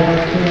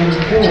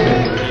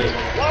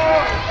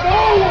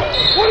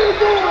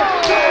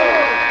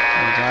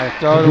trying to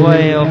throw it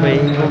away, it'll be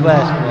Eagle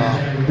basketball.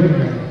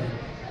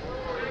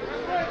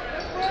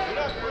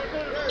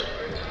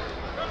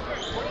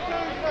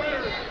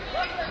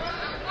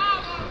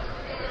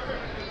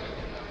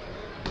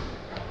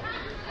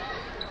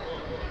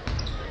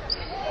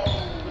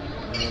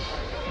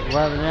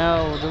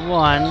 Now the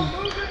 1.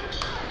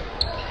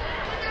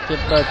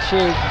 Tip by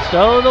Cheek,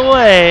 stowed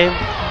away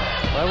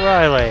by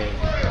Riley.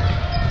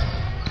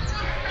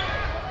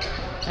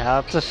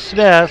 Out to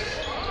Smith.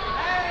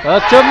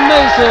 Up to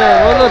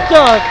Mason with a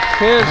dunk.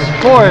 His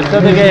 4th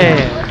of the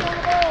game.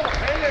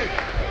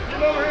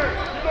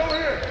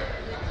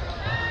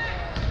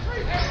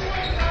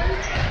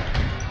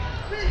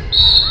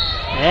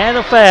 And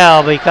a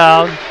foul be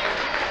called.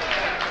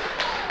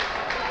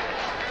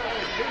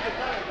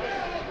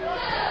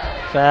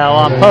 Foul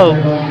on Pope.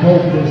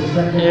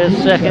 His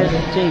second,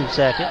 team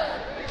second.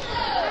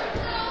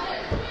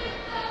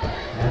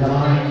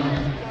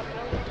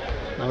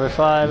 Number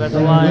 5 at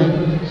the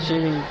line,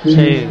 shooting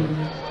 2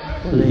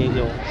 for the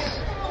Eagles.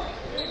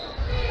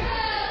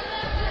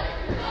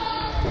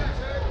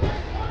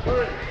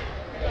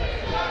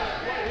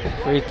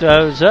 Free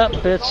throws up,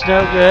 it's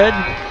no good.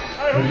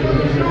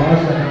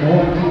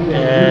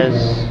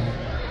 As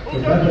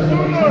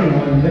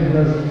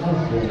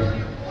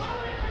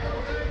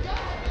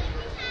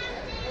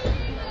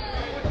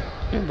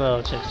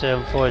Bell checks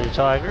in for the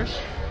Tigers.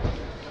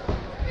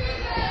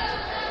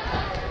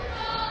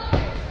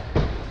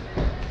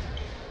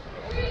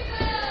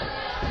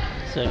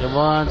 Second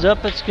one's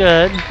up, it's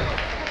good.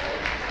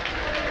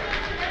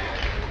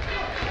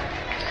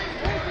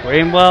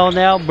 Greenwell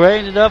now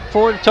bringing it up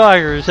for the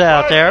Tigers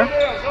out there.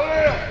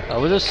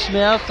 Over to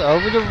Smith,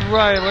 over to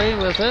Riley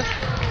with it.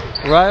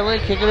 Riley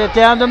kicking it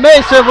down to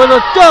Mason with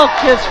a dunk,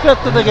 his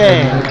 5th of the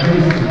game.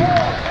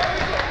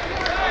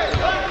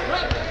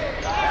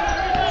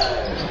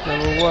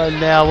 Number 1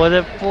 now with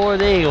it for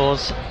the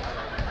Eagles.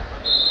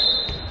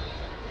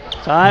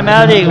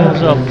 Timeout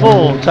Eagles, a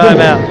full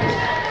timeout.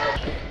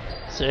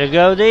 So there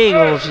go the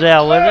Eagles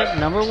now with it.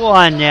 Number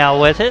 1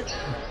 now with it.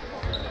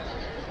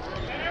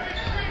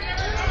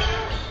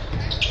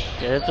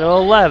 Get it to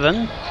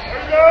 11.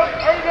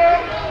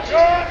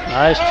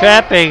 Nice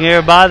trapping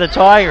here by the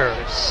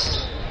Tigers.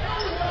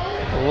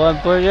 1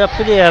 putting up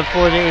to the end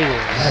for the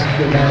Eagles.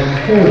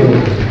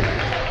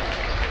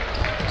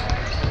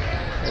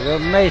 There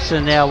go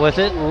Mason now with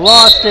it.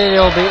 Lost it,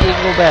 it'll be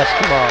Eagle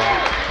basketball.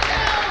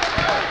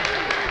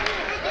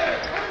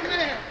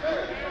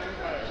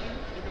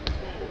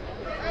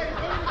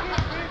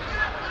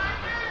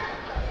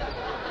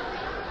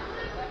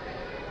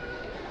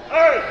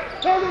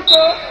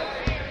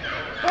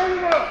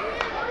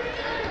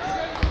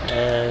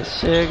 As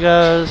here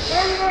goes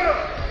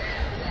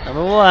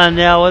number 1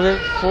 now with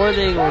it for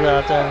the Eagles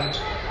out there.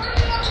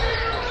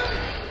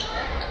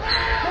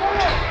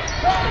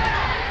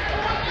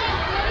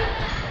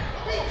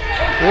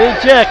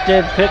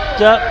 Rejected,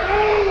 picked up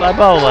by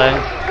Bowling.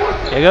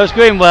 Here goes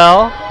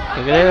Greenwell.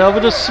 Kicking it over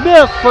to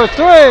Smith for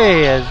 3.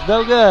 It's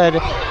no good.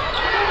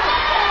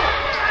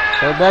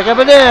 Put back up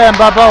and in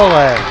by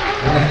Bowling.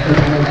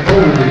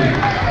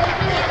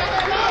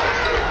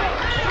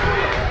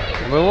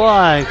 Number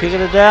 1 kicking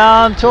it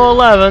down to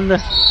 11.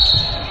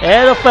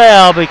 And a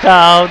foul be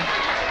called.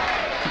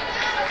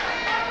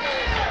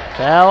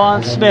 Foul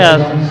on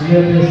Smith.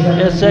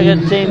 His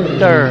second, team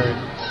 3rd.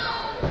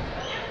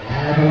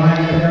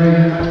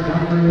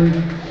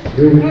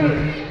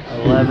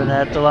 11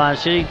 at the line,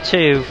 shooting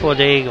 2 for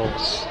the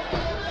Eagles.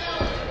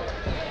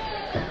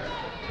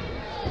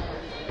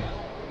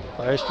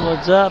 First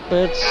one's up,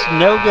 it's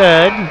no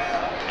good.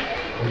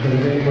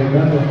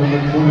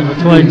 Number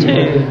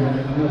 22.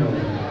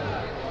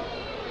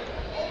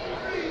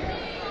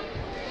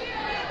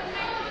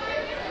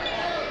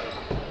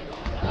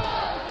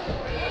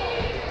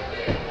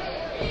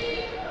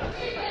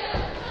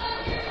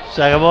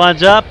 Second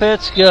one's up,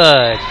 it's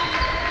good.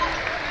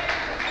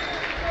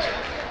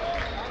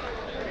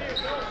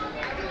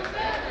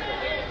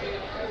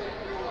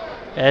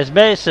 As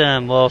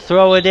Mason will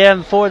throw it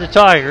in for the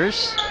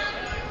Tigers.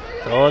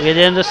 Throwing it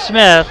into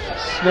Smith.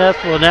 Smith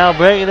will now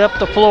bring it up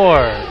the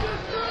floor.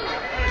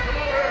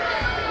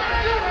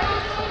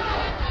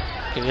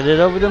 Kicking it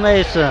over to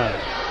Mason.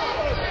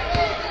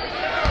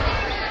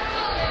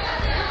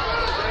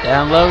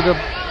 Down low to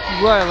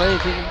Riley,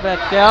 kicking it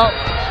back out.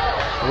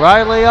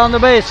 Riley on the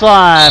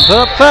baseline, put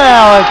a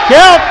foul and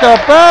count the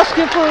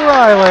basket for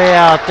Riley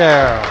out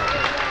there.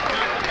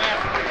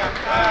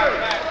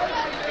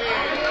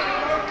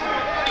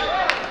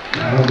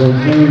 Now the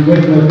main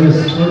winner of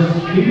this first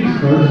Eagles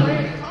first.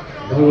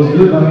 That was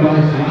good by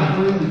Bryce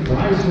Riley.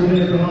 Bryce will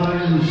hit the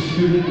line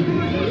shooting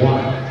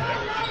 1.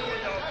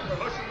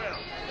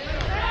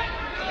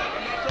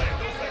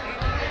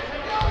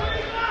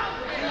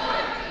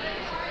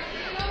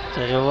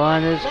 Second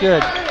one is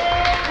good.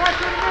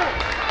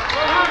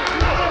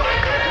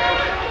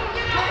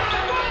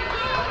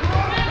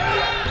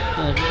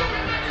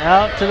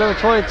 Out to number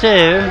 22.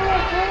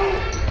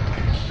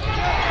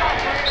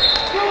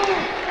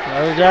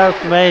 Goes out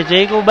for Mays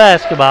Eagle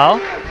basketball.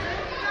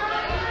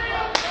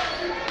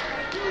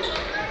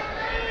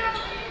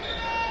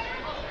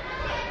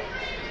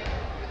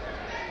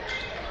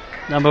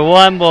 Number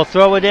 1 will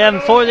throw it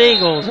in for the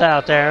Eagles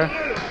out there.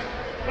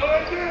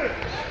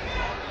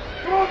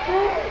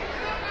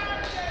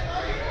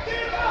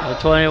 Number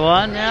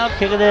 21 now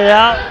kicking it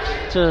out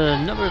to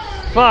number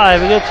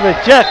 5. It gets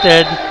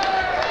rejected.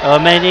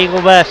 Main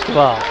Eagle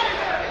basketball.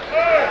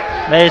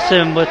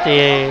 Mason with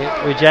the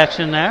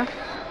rejection there.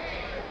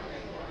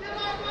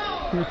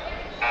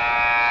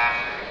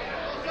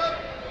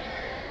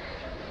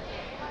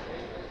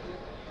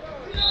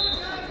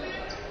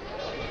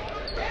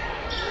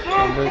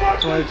 Number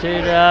 22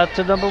 out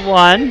to number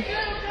 1.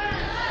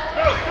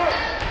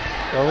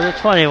 Over to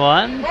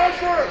 21.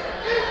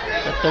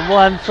 At the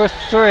 1 for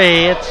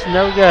 3. It's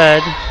no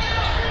good.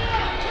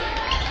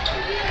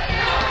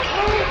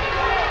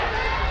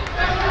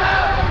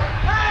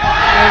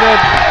 And a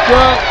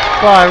dunk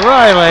by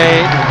Riley.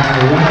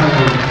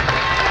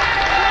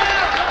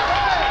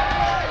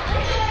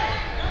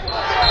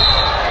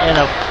 And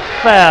a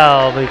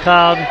foul be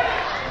called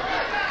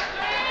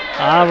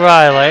on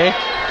Riley.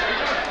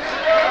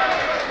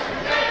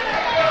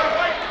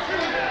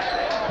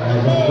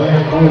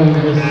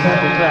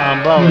 Foul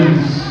Bowling.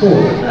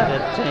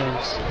 Second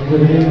team's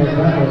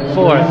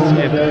fourth.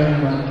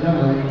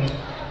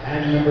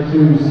 And number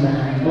 2,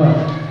 Sam Buck.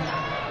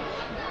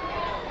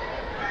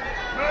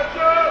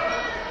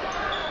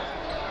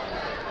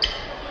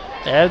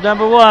 And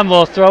number 1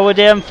 will throw it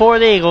in for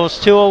the Eagles.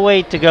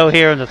 2:08 to go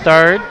here in the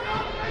third.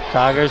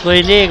 Tigers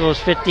lead the Eagles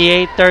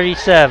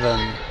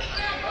 58-37.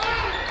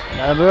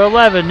 Number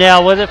 11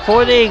 now with it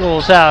for the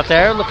Eagles out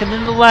there. Looking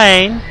in the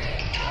lane.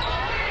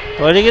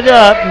 Putting it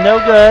up. No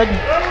good.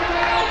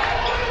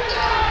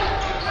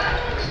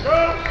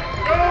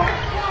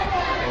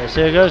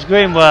 So here goes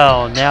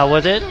Greenwell. Now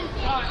with it.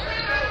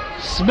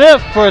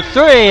 Smith for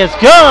 3. It's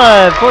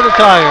good for the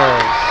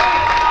Tigers.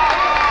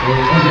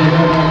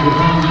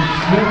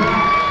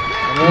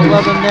 Number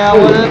 11 now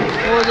with it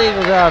for the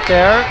Eagles out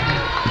there.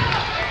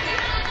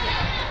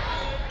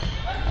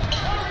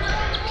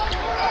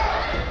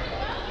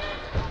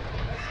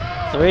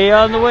 Three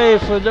on the way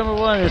for number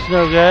 1. It's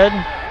no good.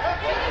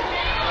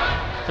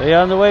 3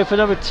 on the way for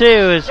number 2.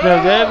 It's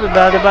no good.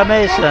 Rebounded by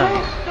Mason.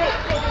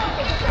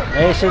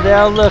 Mason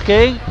now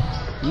looking.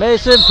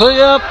 Mason putting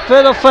up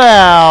for the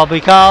foul.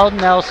 Be called.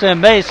 Now we'll send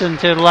Mason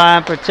to the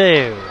line for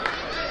 2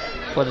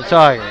 for the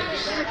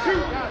Tigers.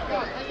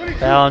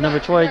 Foul number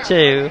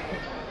 22.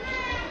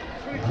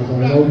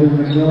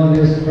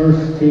 His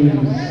first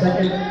team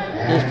second.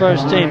 His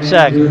first team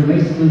second.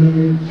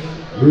 Mason,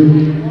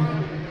 Rudy,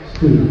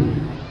 2.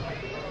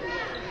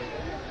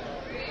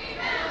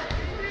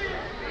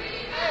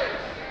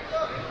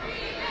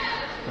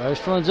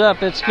 First one's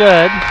up. It's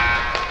good.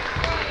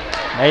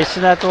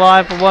 Mason at the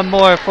line for 1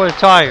 more for the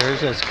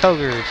Tigers as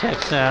Coger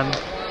checks in.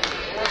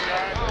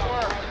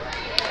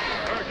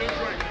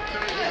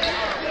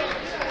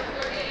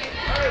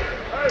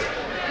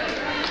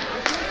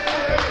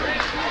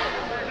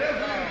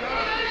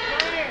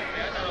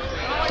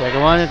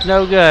 Second one is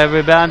no good.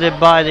 Rebounded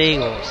by the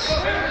Eagles.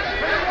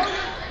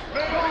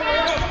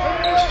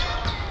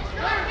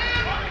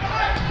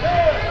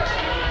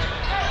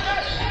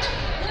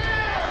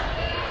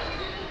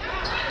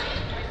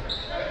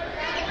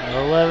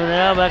 Number 11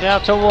 now back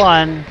out to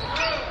 1.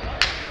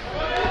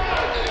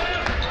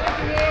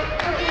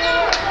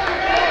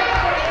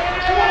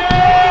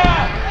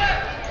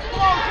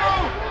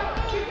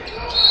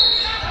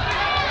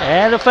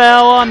 And a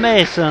foul on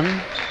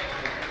Mason.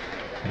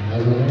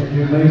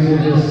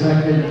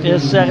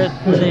 His second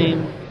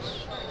team.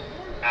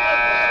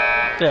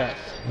 5th.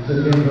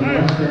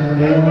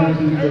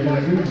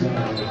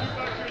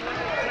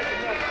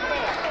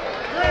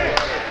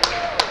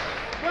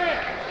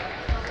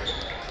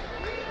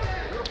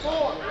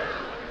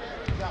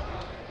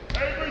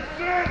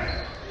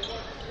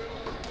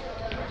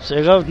 So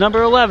here goes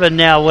number 11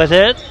 now with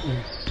it.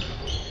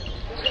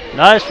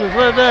 Nice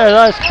flip there.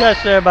 Nice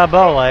catch there by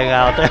Bowling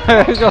out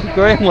there. Here goes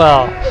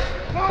Greenwell.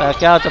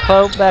 Back out to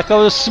Pope. Back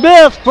over to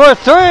Smith for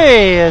 3.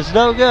 It's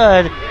no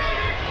good.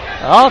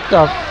 Off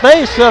the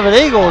face of an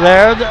Eagle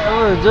there.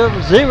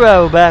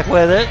 0 back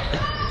with it.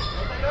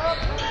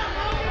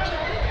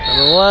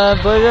 Number 1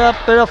 put it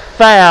up and a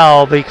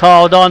foul be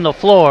called on the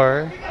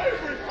floor.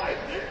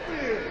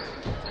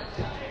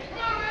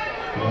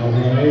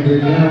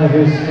 Avery now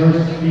his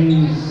first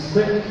team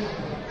 6.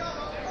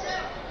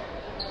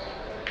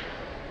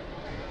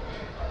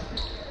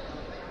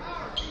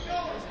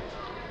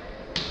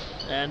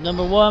 And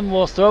number 1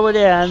 will throw it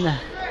into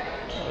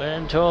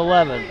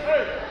 11.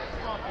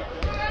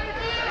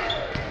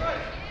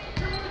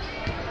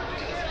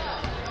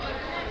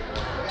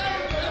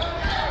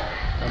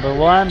 Number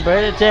 1,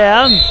 bring it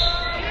down.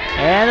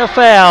 And a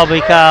foul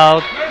be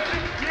called.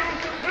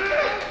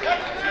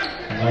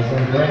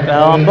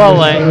 Foul on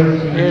Bowling.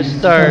 His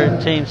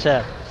 3rd, team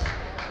 7.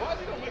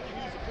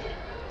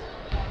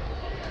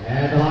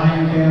 And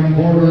line cam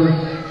Porter,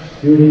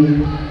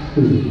 shooting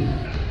 2.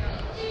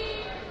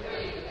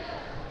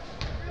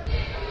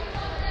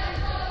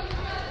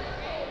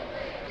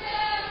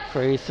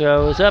 Free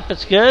throw is up,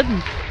 it's good.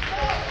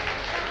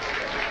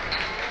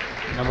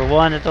 Number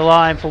 1 at the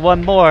line for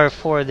one more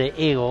for the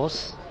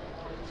Eagles.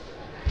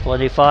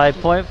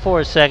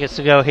 25.4 seconds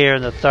to go here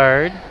in the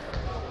third.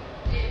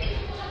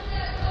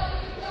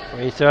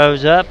 Free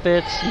throws up,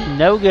 it's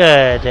no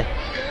good.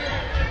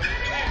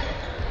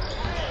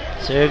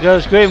 So here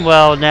goes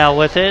Greenwell now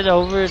with it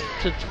over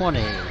to 20.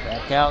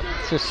 Back out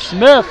to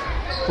Smith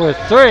for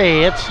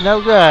 3, it's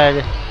no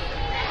good.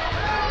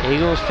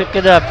 Eagles pick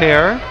it up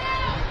here.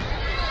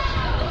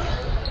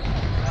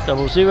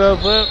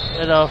 0-0 flip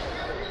and a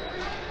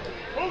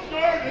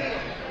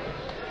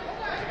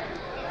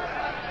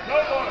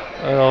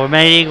it'll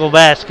remain Eagle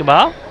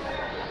basketball.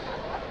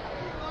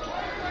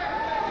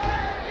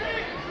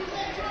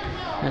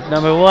 And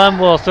number 1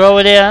 will throw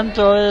it in,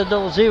 throw it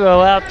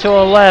 0-0 out to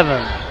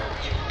 11.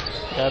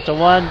 Got the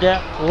one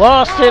down,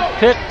 lost it,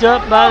 picked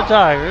up by the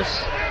Tigers.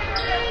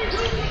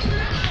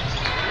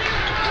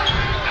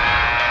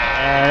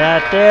 And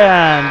at the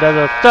end of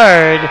the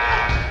third,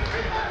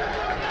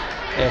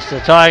 it's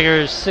the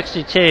Tigers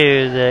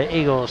 62, the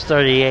Eagles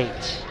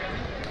 38.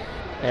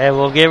 And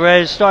we'll get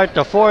ready to start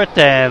the fourth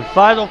and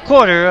final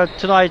quarter of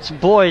tonight's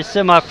boys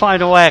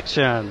semifinal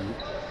action.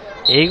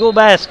 Eagle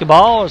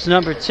basketball is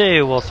number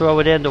 2. We'll throw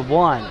it into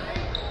 1.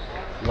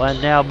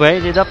 1 now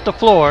braided up the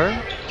floor.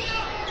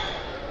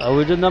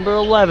 Over to number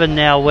 11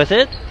 now with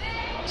it.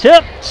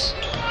 Tipped.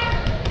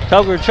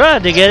 Coger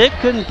tried to get it,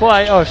 couldn't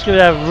quite. Oh, excuse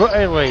me,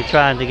 really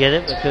trying to get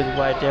it, but couldn't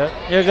quite do it.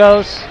 Here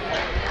goes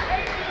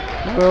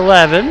number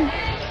 11.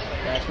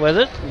 Back with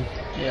it.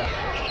 Yeah.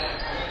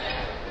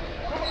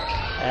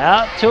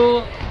 Out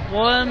to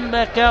 1,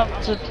 back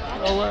out to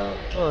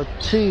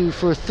 2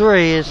 for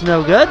 3 is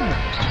no good.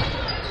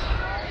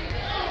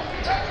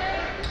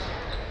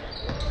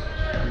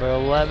 Number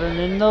 11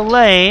 in the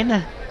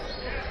lane.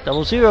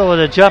 0-0 with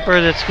a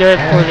jumper that's good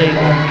for the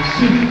Eagles.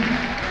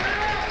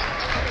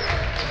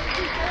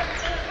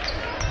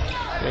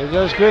 There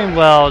goes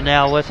Greenwell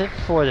now with it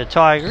for the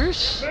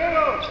Tigers.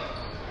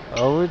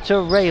 Over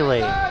to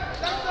Rayleigh.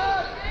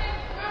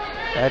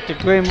 Back to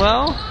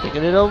Greenwell,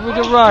 taking it over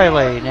to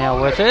Riley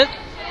now with it.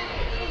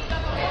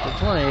 At the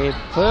 20,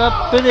 put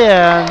up and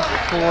in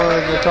for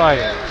the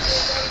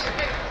Tigers.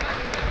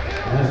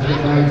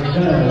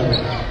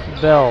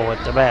 Bell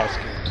with the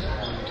basket.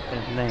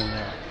 His name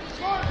there.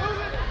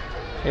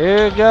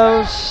 Here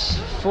goes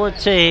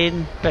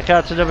 14, back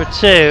out to number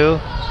 2.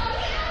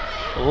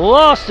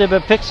 Lost it,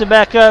 but picks it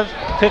back up,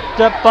 picked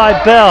up by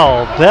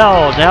Bell.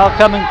 Bell now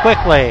coming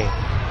quickly.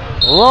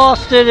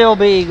 Lost it, it'll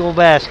be Eagle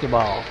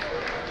basketball.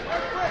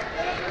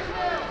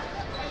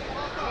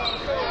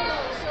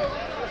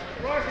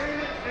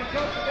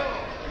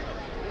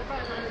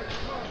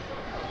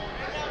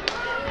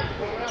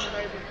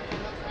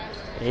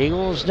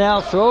 Eagles now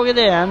throwing it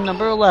in,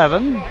 number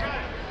 11.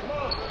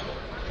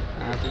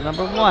 After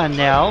number 1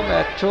 now,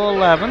 back to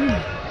 11.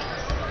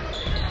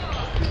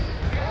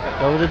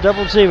 Go to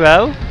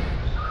 0-0.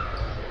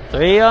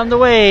 3 on the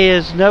way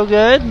is no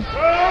good.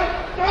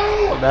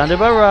 Bounded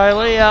by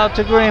Riley, out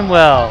to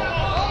Greenwell.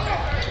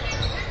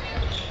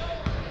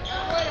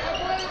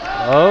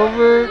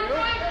 Over.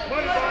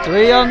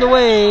 3 on the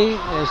way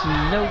is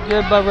no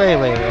good by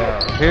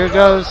Rayleigh. Here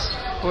goes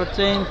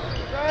 14.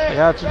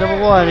 Out to number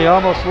 1. He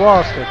almost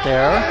lost it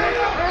there.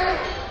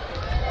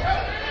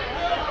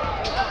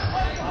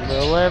 Number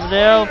 11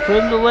 now,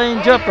 from the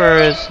lane jumper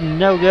is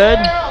no good.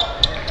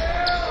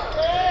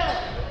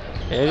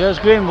 Here goes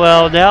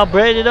Greenwell now,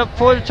 braided up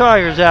for the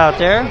Tigers out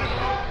there.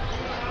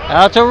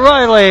 Out to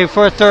Riley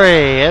for 3.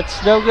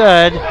 It's no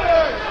good.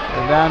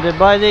 Rebounded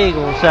by the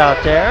Eagles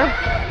out there.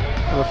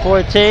 Number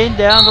 14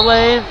 down the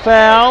lane.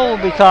 Foul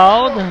will be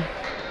called.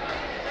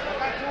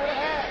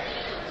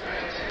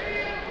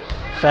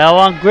 Foul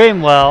on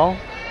Greenwell.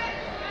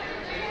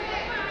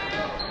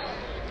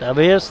 That'll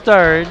be his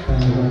third.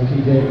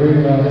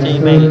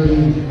 Teammate.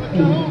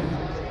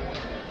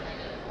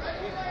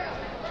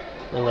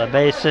 Lila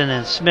Mason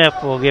and Smith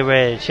will get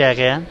ready to check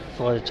in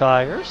for the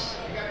Tigers.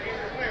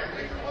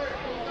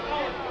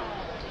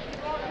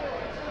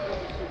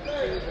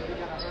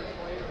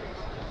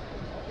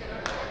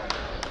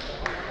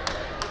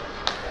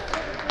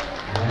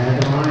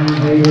 And the line,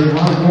 David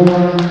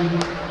Osborne,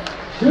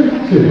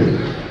 shoot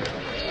 2.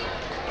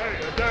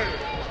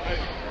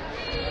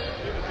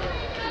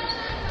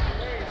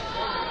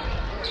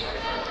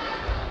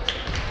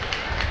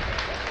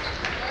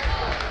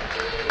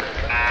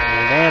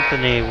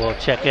 Anthony will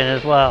check in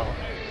as well.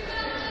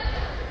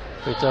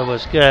 Free throw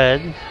was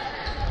good.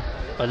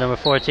 By number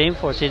 14.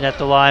 14 at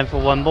the line for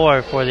one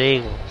more for the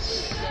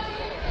Eagles.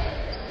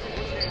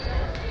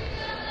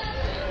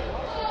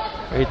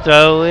 Free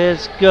throw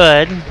is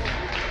good.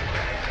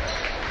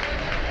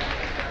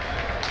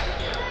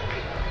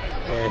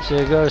 And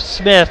so goes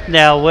Smith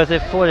now with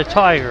it for the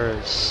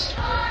Tigers.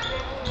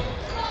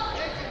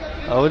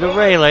 Over to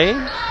Rayleigh.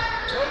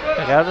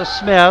 Back out to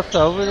Smith.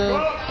 Over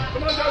to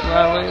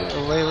Riley.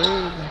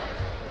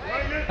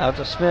 Out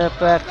to Smith,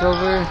 back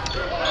over.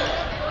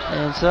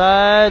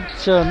 Inside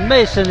to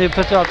Mason, who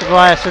puts off the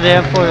glass of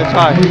them for the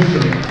Tigers.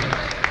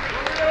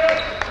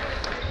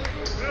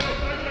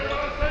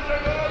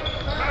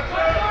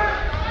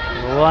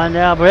 One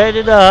now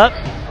braided up.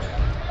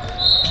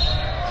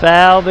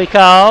 Foul be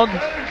called.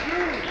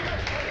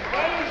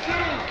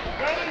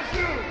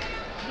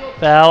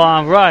 Foul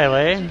on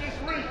Riley.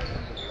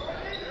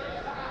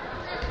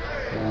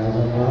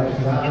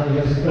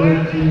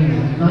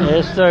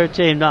 It's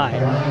 13-9.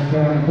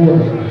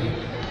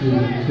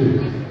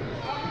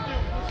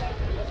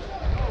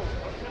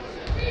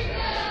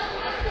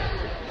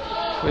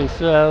 Free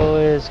throw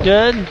is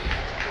good.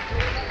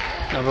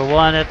 Number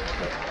one at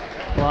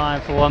the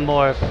line for one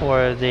more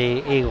for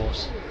the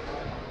Eagles.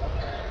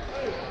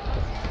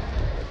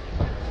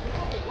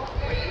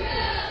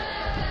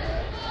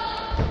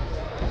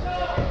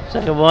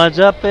 Second one's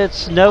up,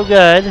 it's no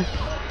good.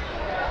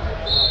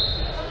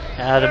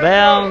 Out of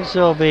bounds,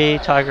 it'll be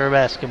Tiger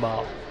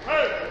basketball.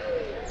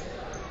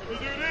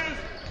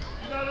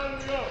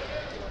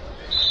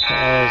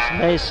 As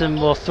Mason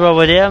will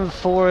throw it in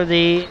for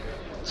the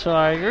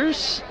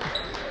Tigers.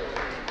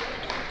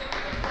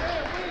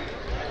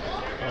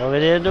 Throw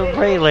it into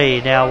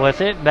Rayleigh now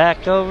with it.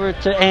 Back over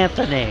to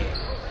Anthony.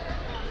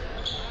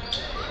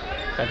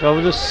 Back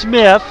over to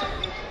Smith.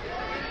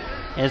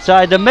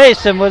 Inside to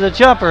Mason with a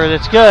jumper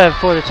that's good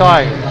for the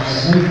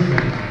Tigers.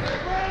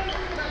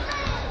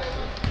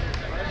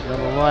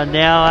 Number one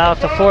now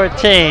out to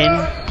 14.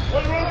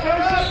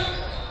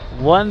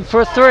 1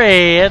 for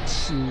 3.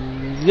 It's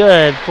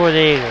good for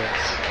the Eagles.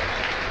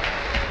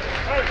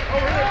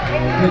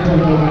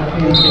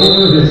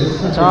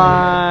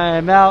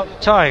 Timeout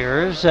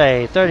Tigers,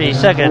 a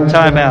 30-second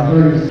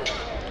timeout.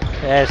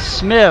 As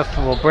Smith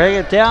will bring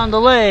it down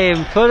the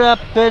lane, put up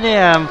and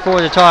in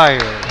for the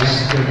Tigers.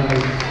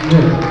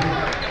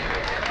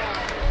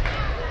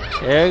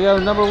 There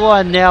goes number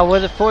one now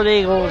with it for the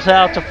Eagles,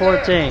 out to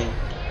 14.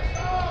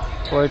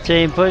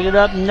 14 putting it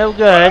up, no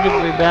good.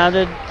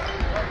 Rebounded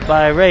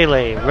by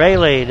Rayleigh.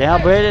 Rayleigh now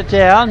bring it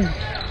down.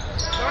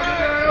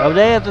 Over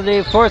to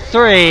Anthony for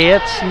 3.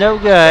 It's no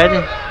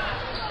good.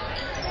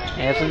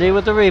 Anthony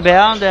with the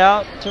rebound,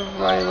 out to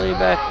Riley,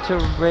 back to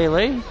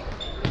Rayleigh.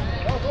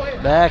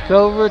 Back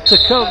over to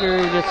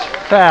Coger, gets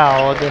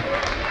fouled.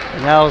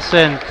 And that will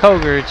send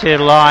Coger to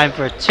the line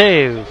for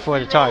 2 for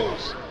the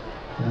Tigers.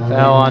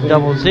 Foul on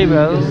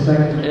 00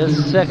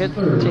 is second,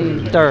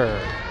 team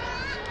third.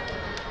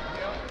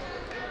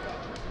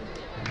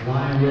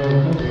 Line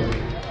will Coger,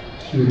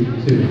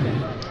 shooting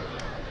 2.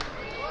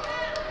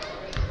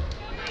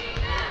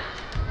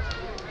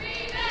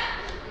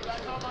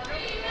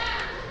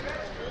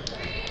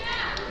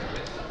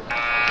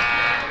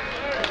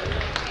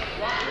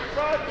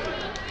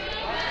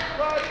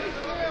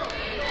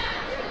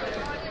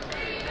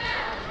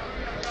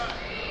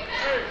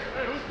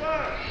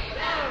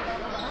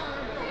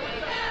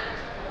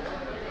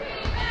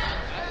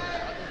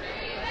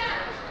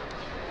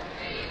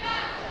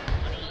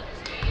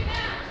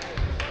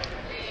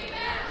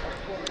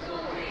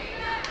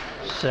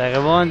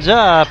 Second one's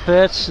up.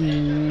 It's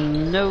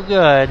no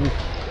good.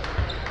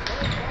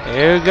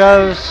 Here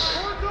goes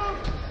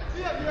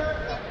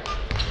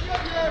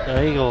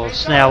the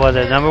Eagles now with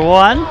it. Number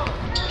one.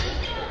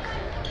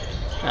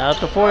 Out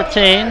to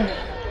 14.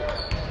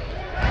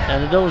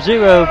 And the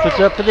 0 puts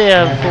up and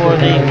in for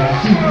the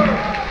Eagles.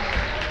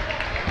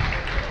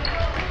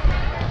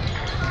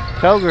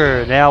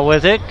 Coger now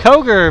with it.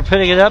 Coger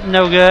putting it up,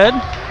 no good.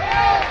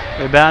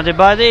 Rebounded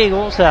by the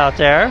Eagles out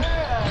there.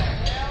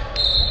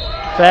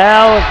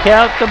 Foul will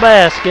count the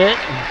basket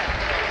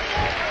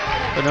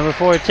for number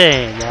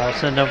 14. That'll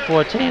send them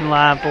 14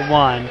 line for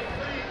 1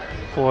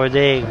 for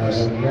the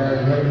Eagles.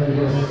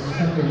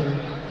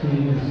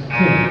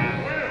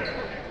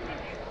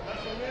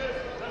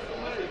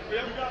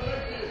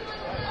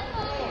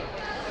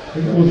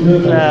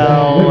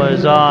 Foul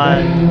was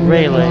on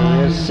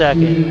Rayleigh, his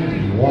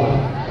second.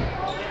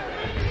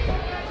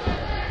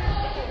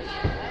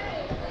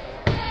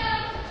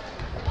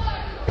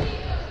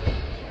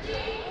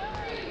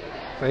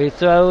 Free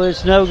throw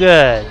is no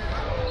good.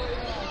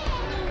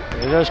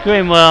 Here goes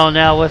Greenwell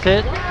now with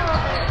it.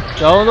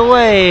 Thrown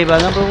away by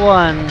number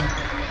one.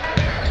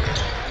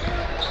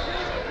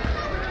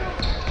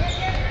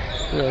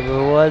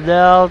 Number one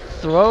now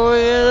throwing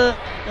it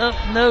up,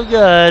 no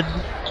good.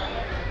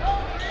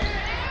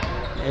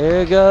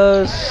 Here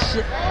goes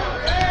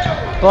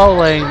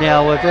Bowling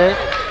now with it.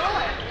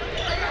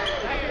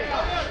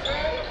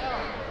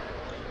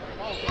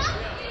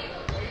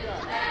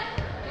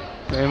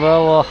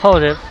 Greenwell will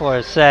hold it for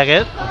a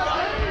second.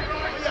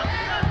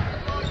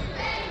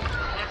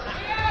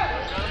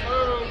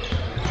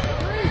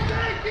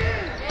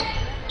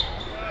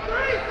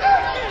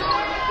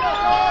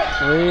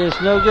 Three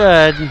is no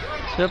good.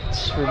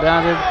 Tipped,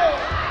 rebounded.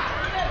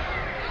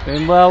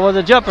 Greenwell with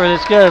a jumper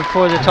that's good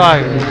for the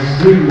Tigers.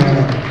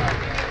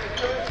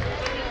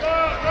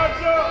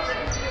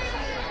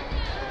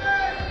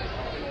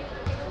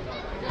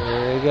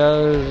 There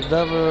goes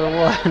number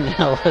one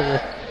now with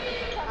it.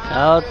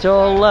 Out to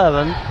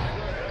 11.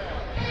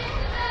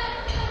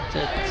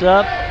 It's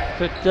up,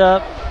 picked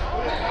up.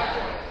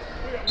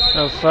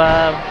 No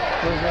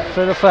 5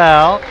 for the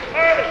foul.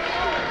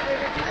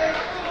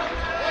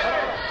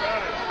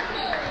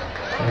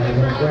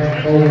 And the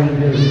grand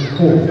bowling is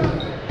 4.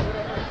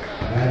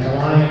 And the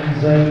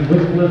Lions and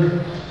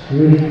Whitland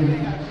shooting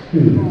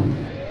 2.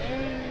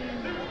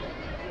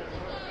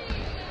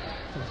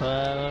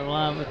 5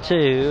 line for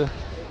 2.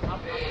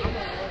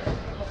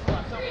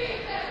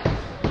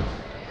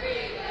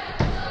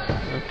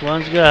 This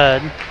one's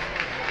good.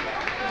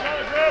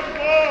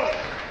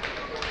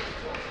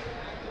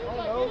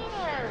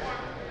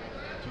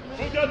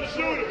 Who got the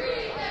shooter?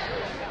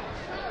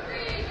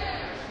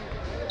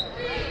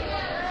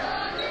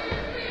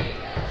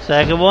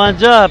 Second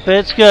one's up.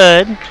 It's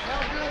good.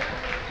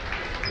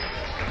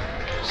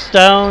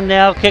 Stone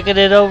now kicking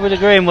it over to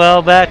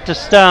Greenwell. Back to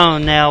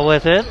Stone now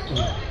with it.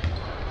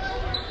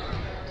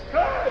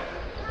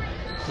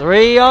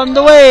 3 on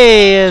the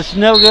way is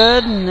no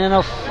good, and then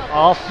a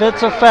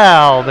offensive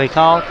foul be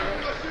called.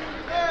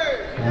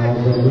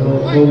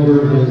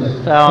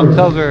 Foul on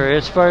Coger,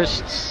 his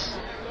first.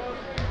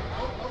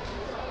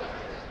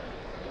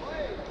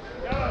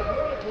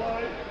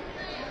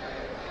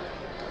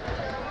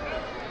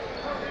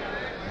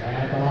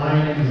 And the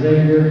Lions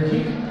Xavier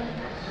keep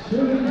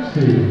shooting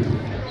 2.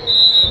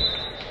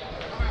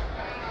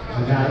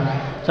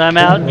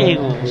 Timeout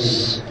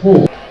Eagles.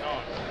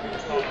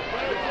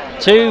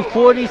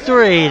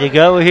 2:43 to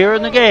go here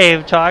in the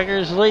game.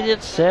 Tigers lead it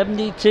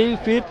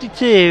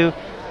 72-52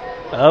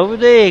 over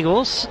the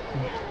Eagles.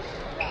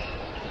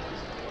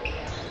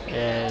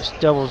 There's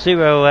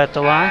 0-0 at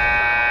the line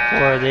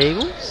for the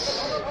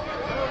Eagles.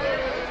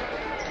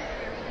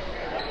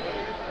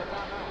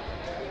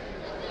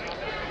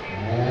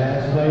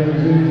 As they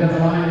resume the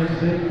line,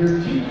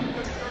 Xavier Chief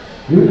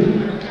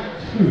shooting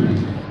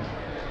 2.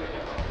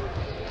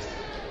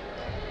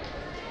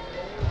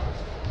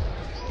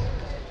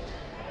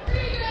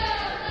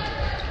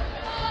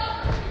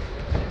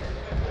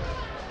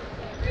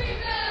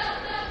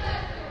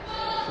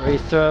 Free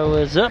throw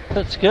is up,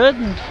 it's good.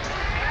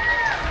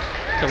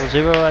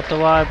 0-0 at the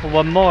line for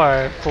one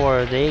more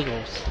for the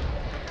Eagles.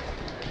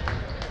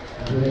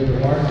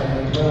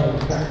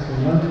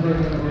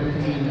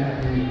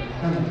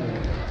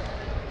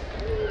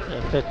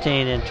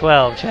 15 and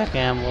 12 check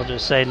in, we'll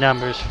just say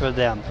numbers for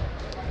them.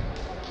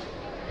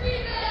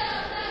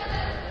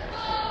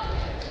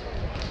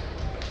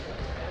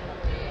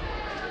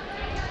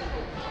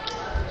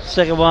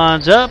 Second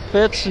one's up,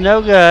 it's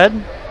no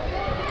good.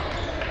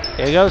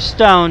 Here goes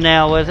Stone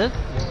now with it.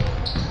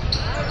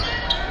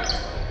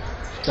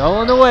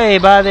 Stolen away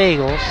by the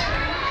Eagles.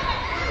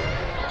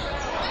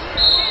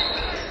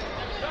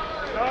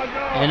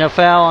 And a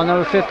foul on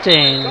number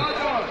 15.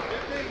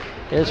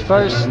 His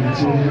first.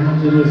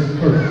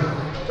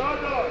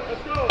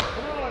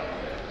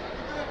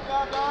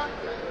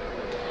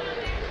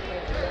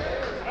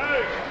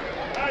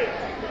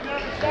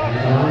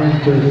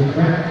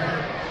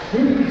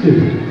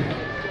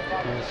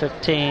 And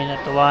 15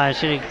 at the line,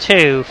 shooting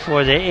 2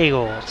 for the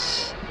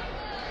Eagles.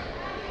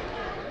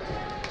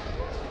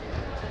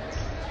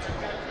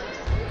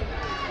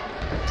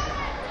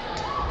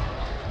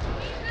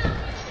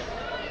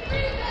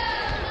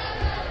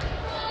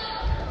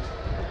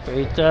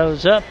 Free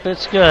throws up,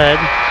 it's good.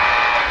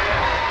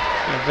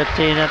 And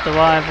 15 at the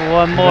line for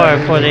one more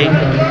for the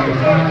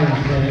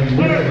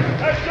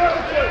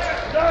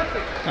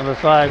number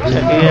 5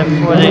 checking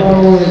in for the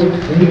Eagles.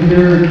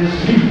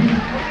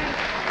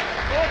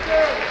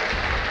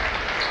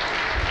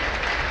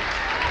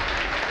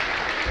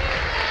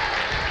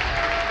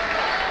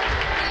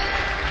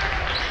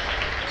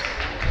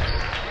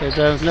 Free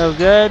throw's no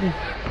good.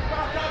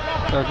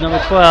 So number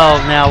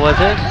 12 now with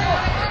it.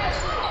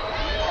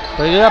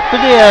 Putting it up to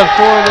the end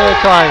for the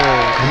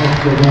Tigers.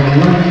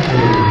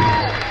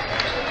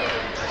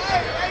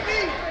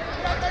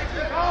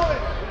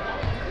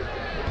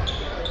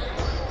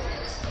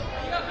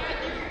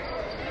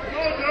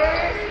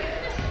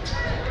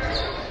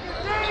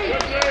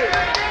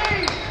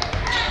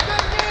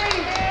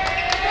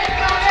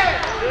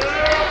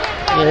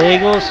 The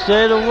Eagles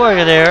stay to work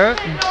there.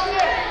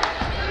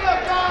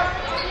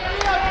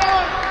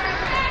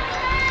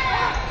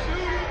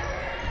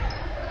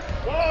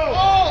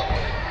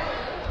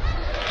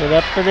 Put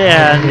up for the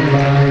end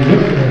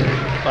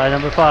by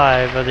number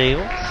 5 of the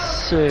Eagles.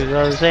 So here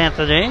goes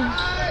Anthony.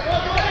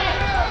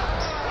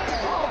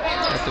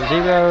 After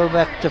 0,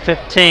 back to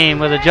 15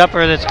 with a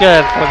jumper that's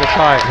good for the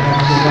Tigers.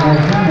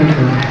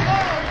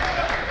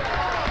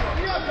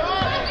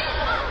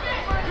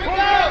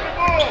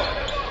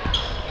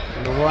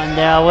 Number 1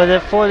 now with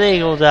it for the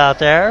Eagles out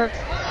there.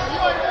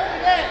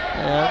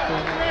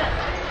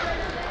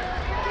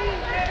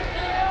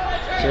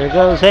 So here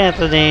goes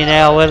Anthony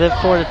now with it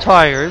for the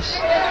Tigers.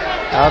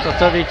 Out to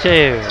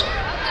 32.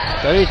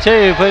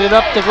 32, put it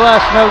up the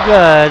glass, no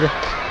good.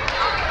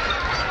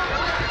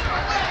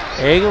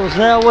 Eagles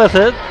now with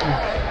it.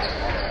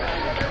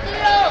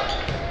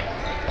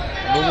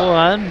 Number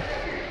 1.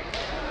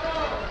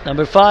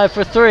 Number 5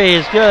 for 3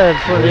 is good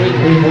for the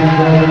Eagles.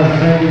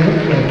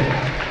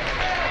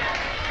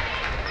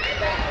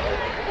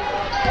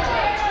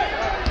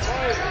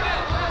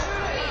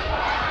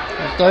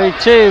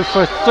 32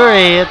 for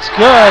 3. It's good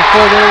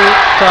for the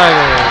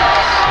Tigers.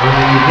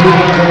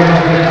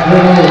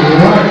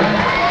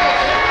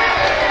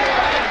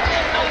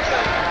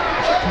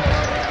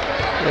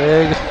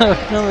 There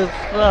goes number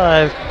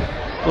 5.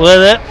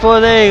 With it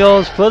for the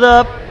Eagles. Put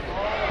up.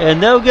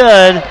 And no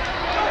good.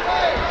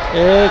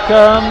 Here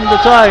come the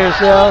Tigers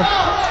now.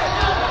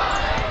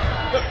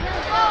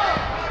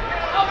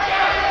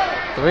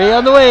 3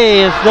 on the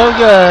way. It's no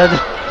good.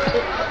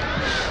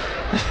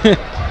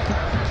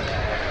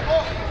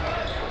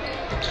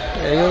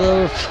 There goes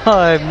number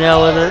 5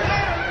 now with it.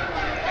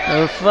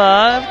 Number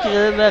 5, get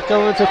it back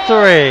over to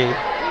 3.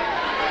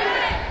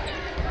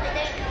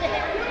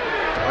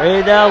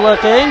 3 now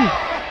looking.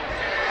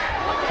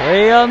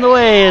 3 on the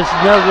way, it's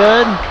no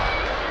good.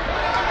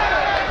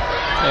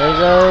 There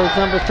goes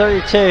number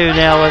 32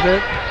 now with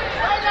it.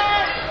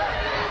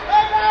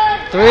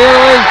 3 on the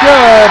way is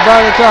good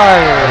by the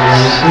Tigers.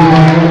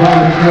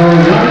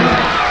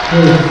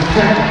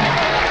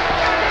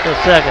 The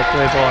second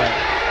 3-point.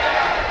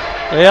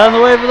 3 on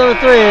the way for number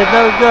 3 is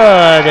no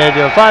good. And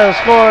your final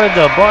score,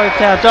 the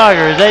Bardstown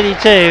Tigers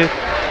 82.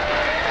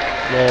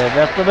 The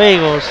Bethlehem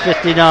Eagles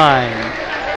 59.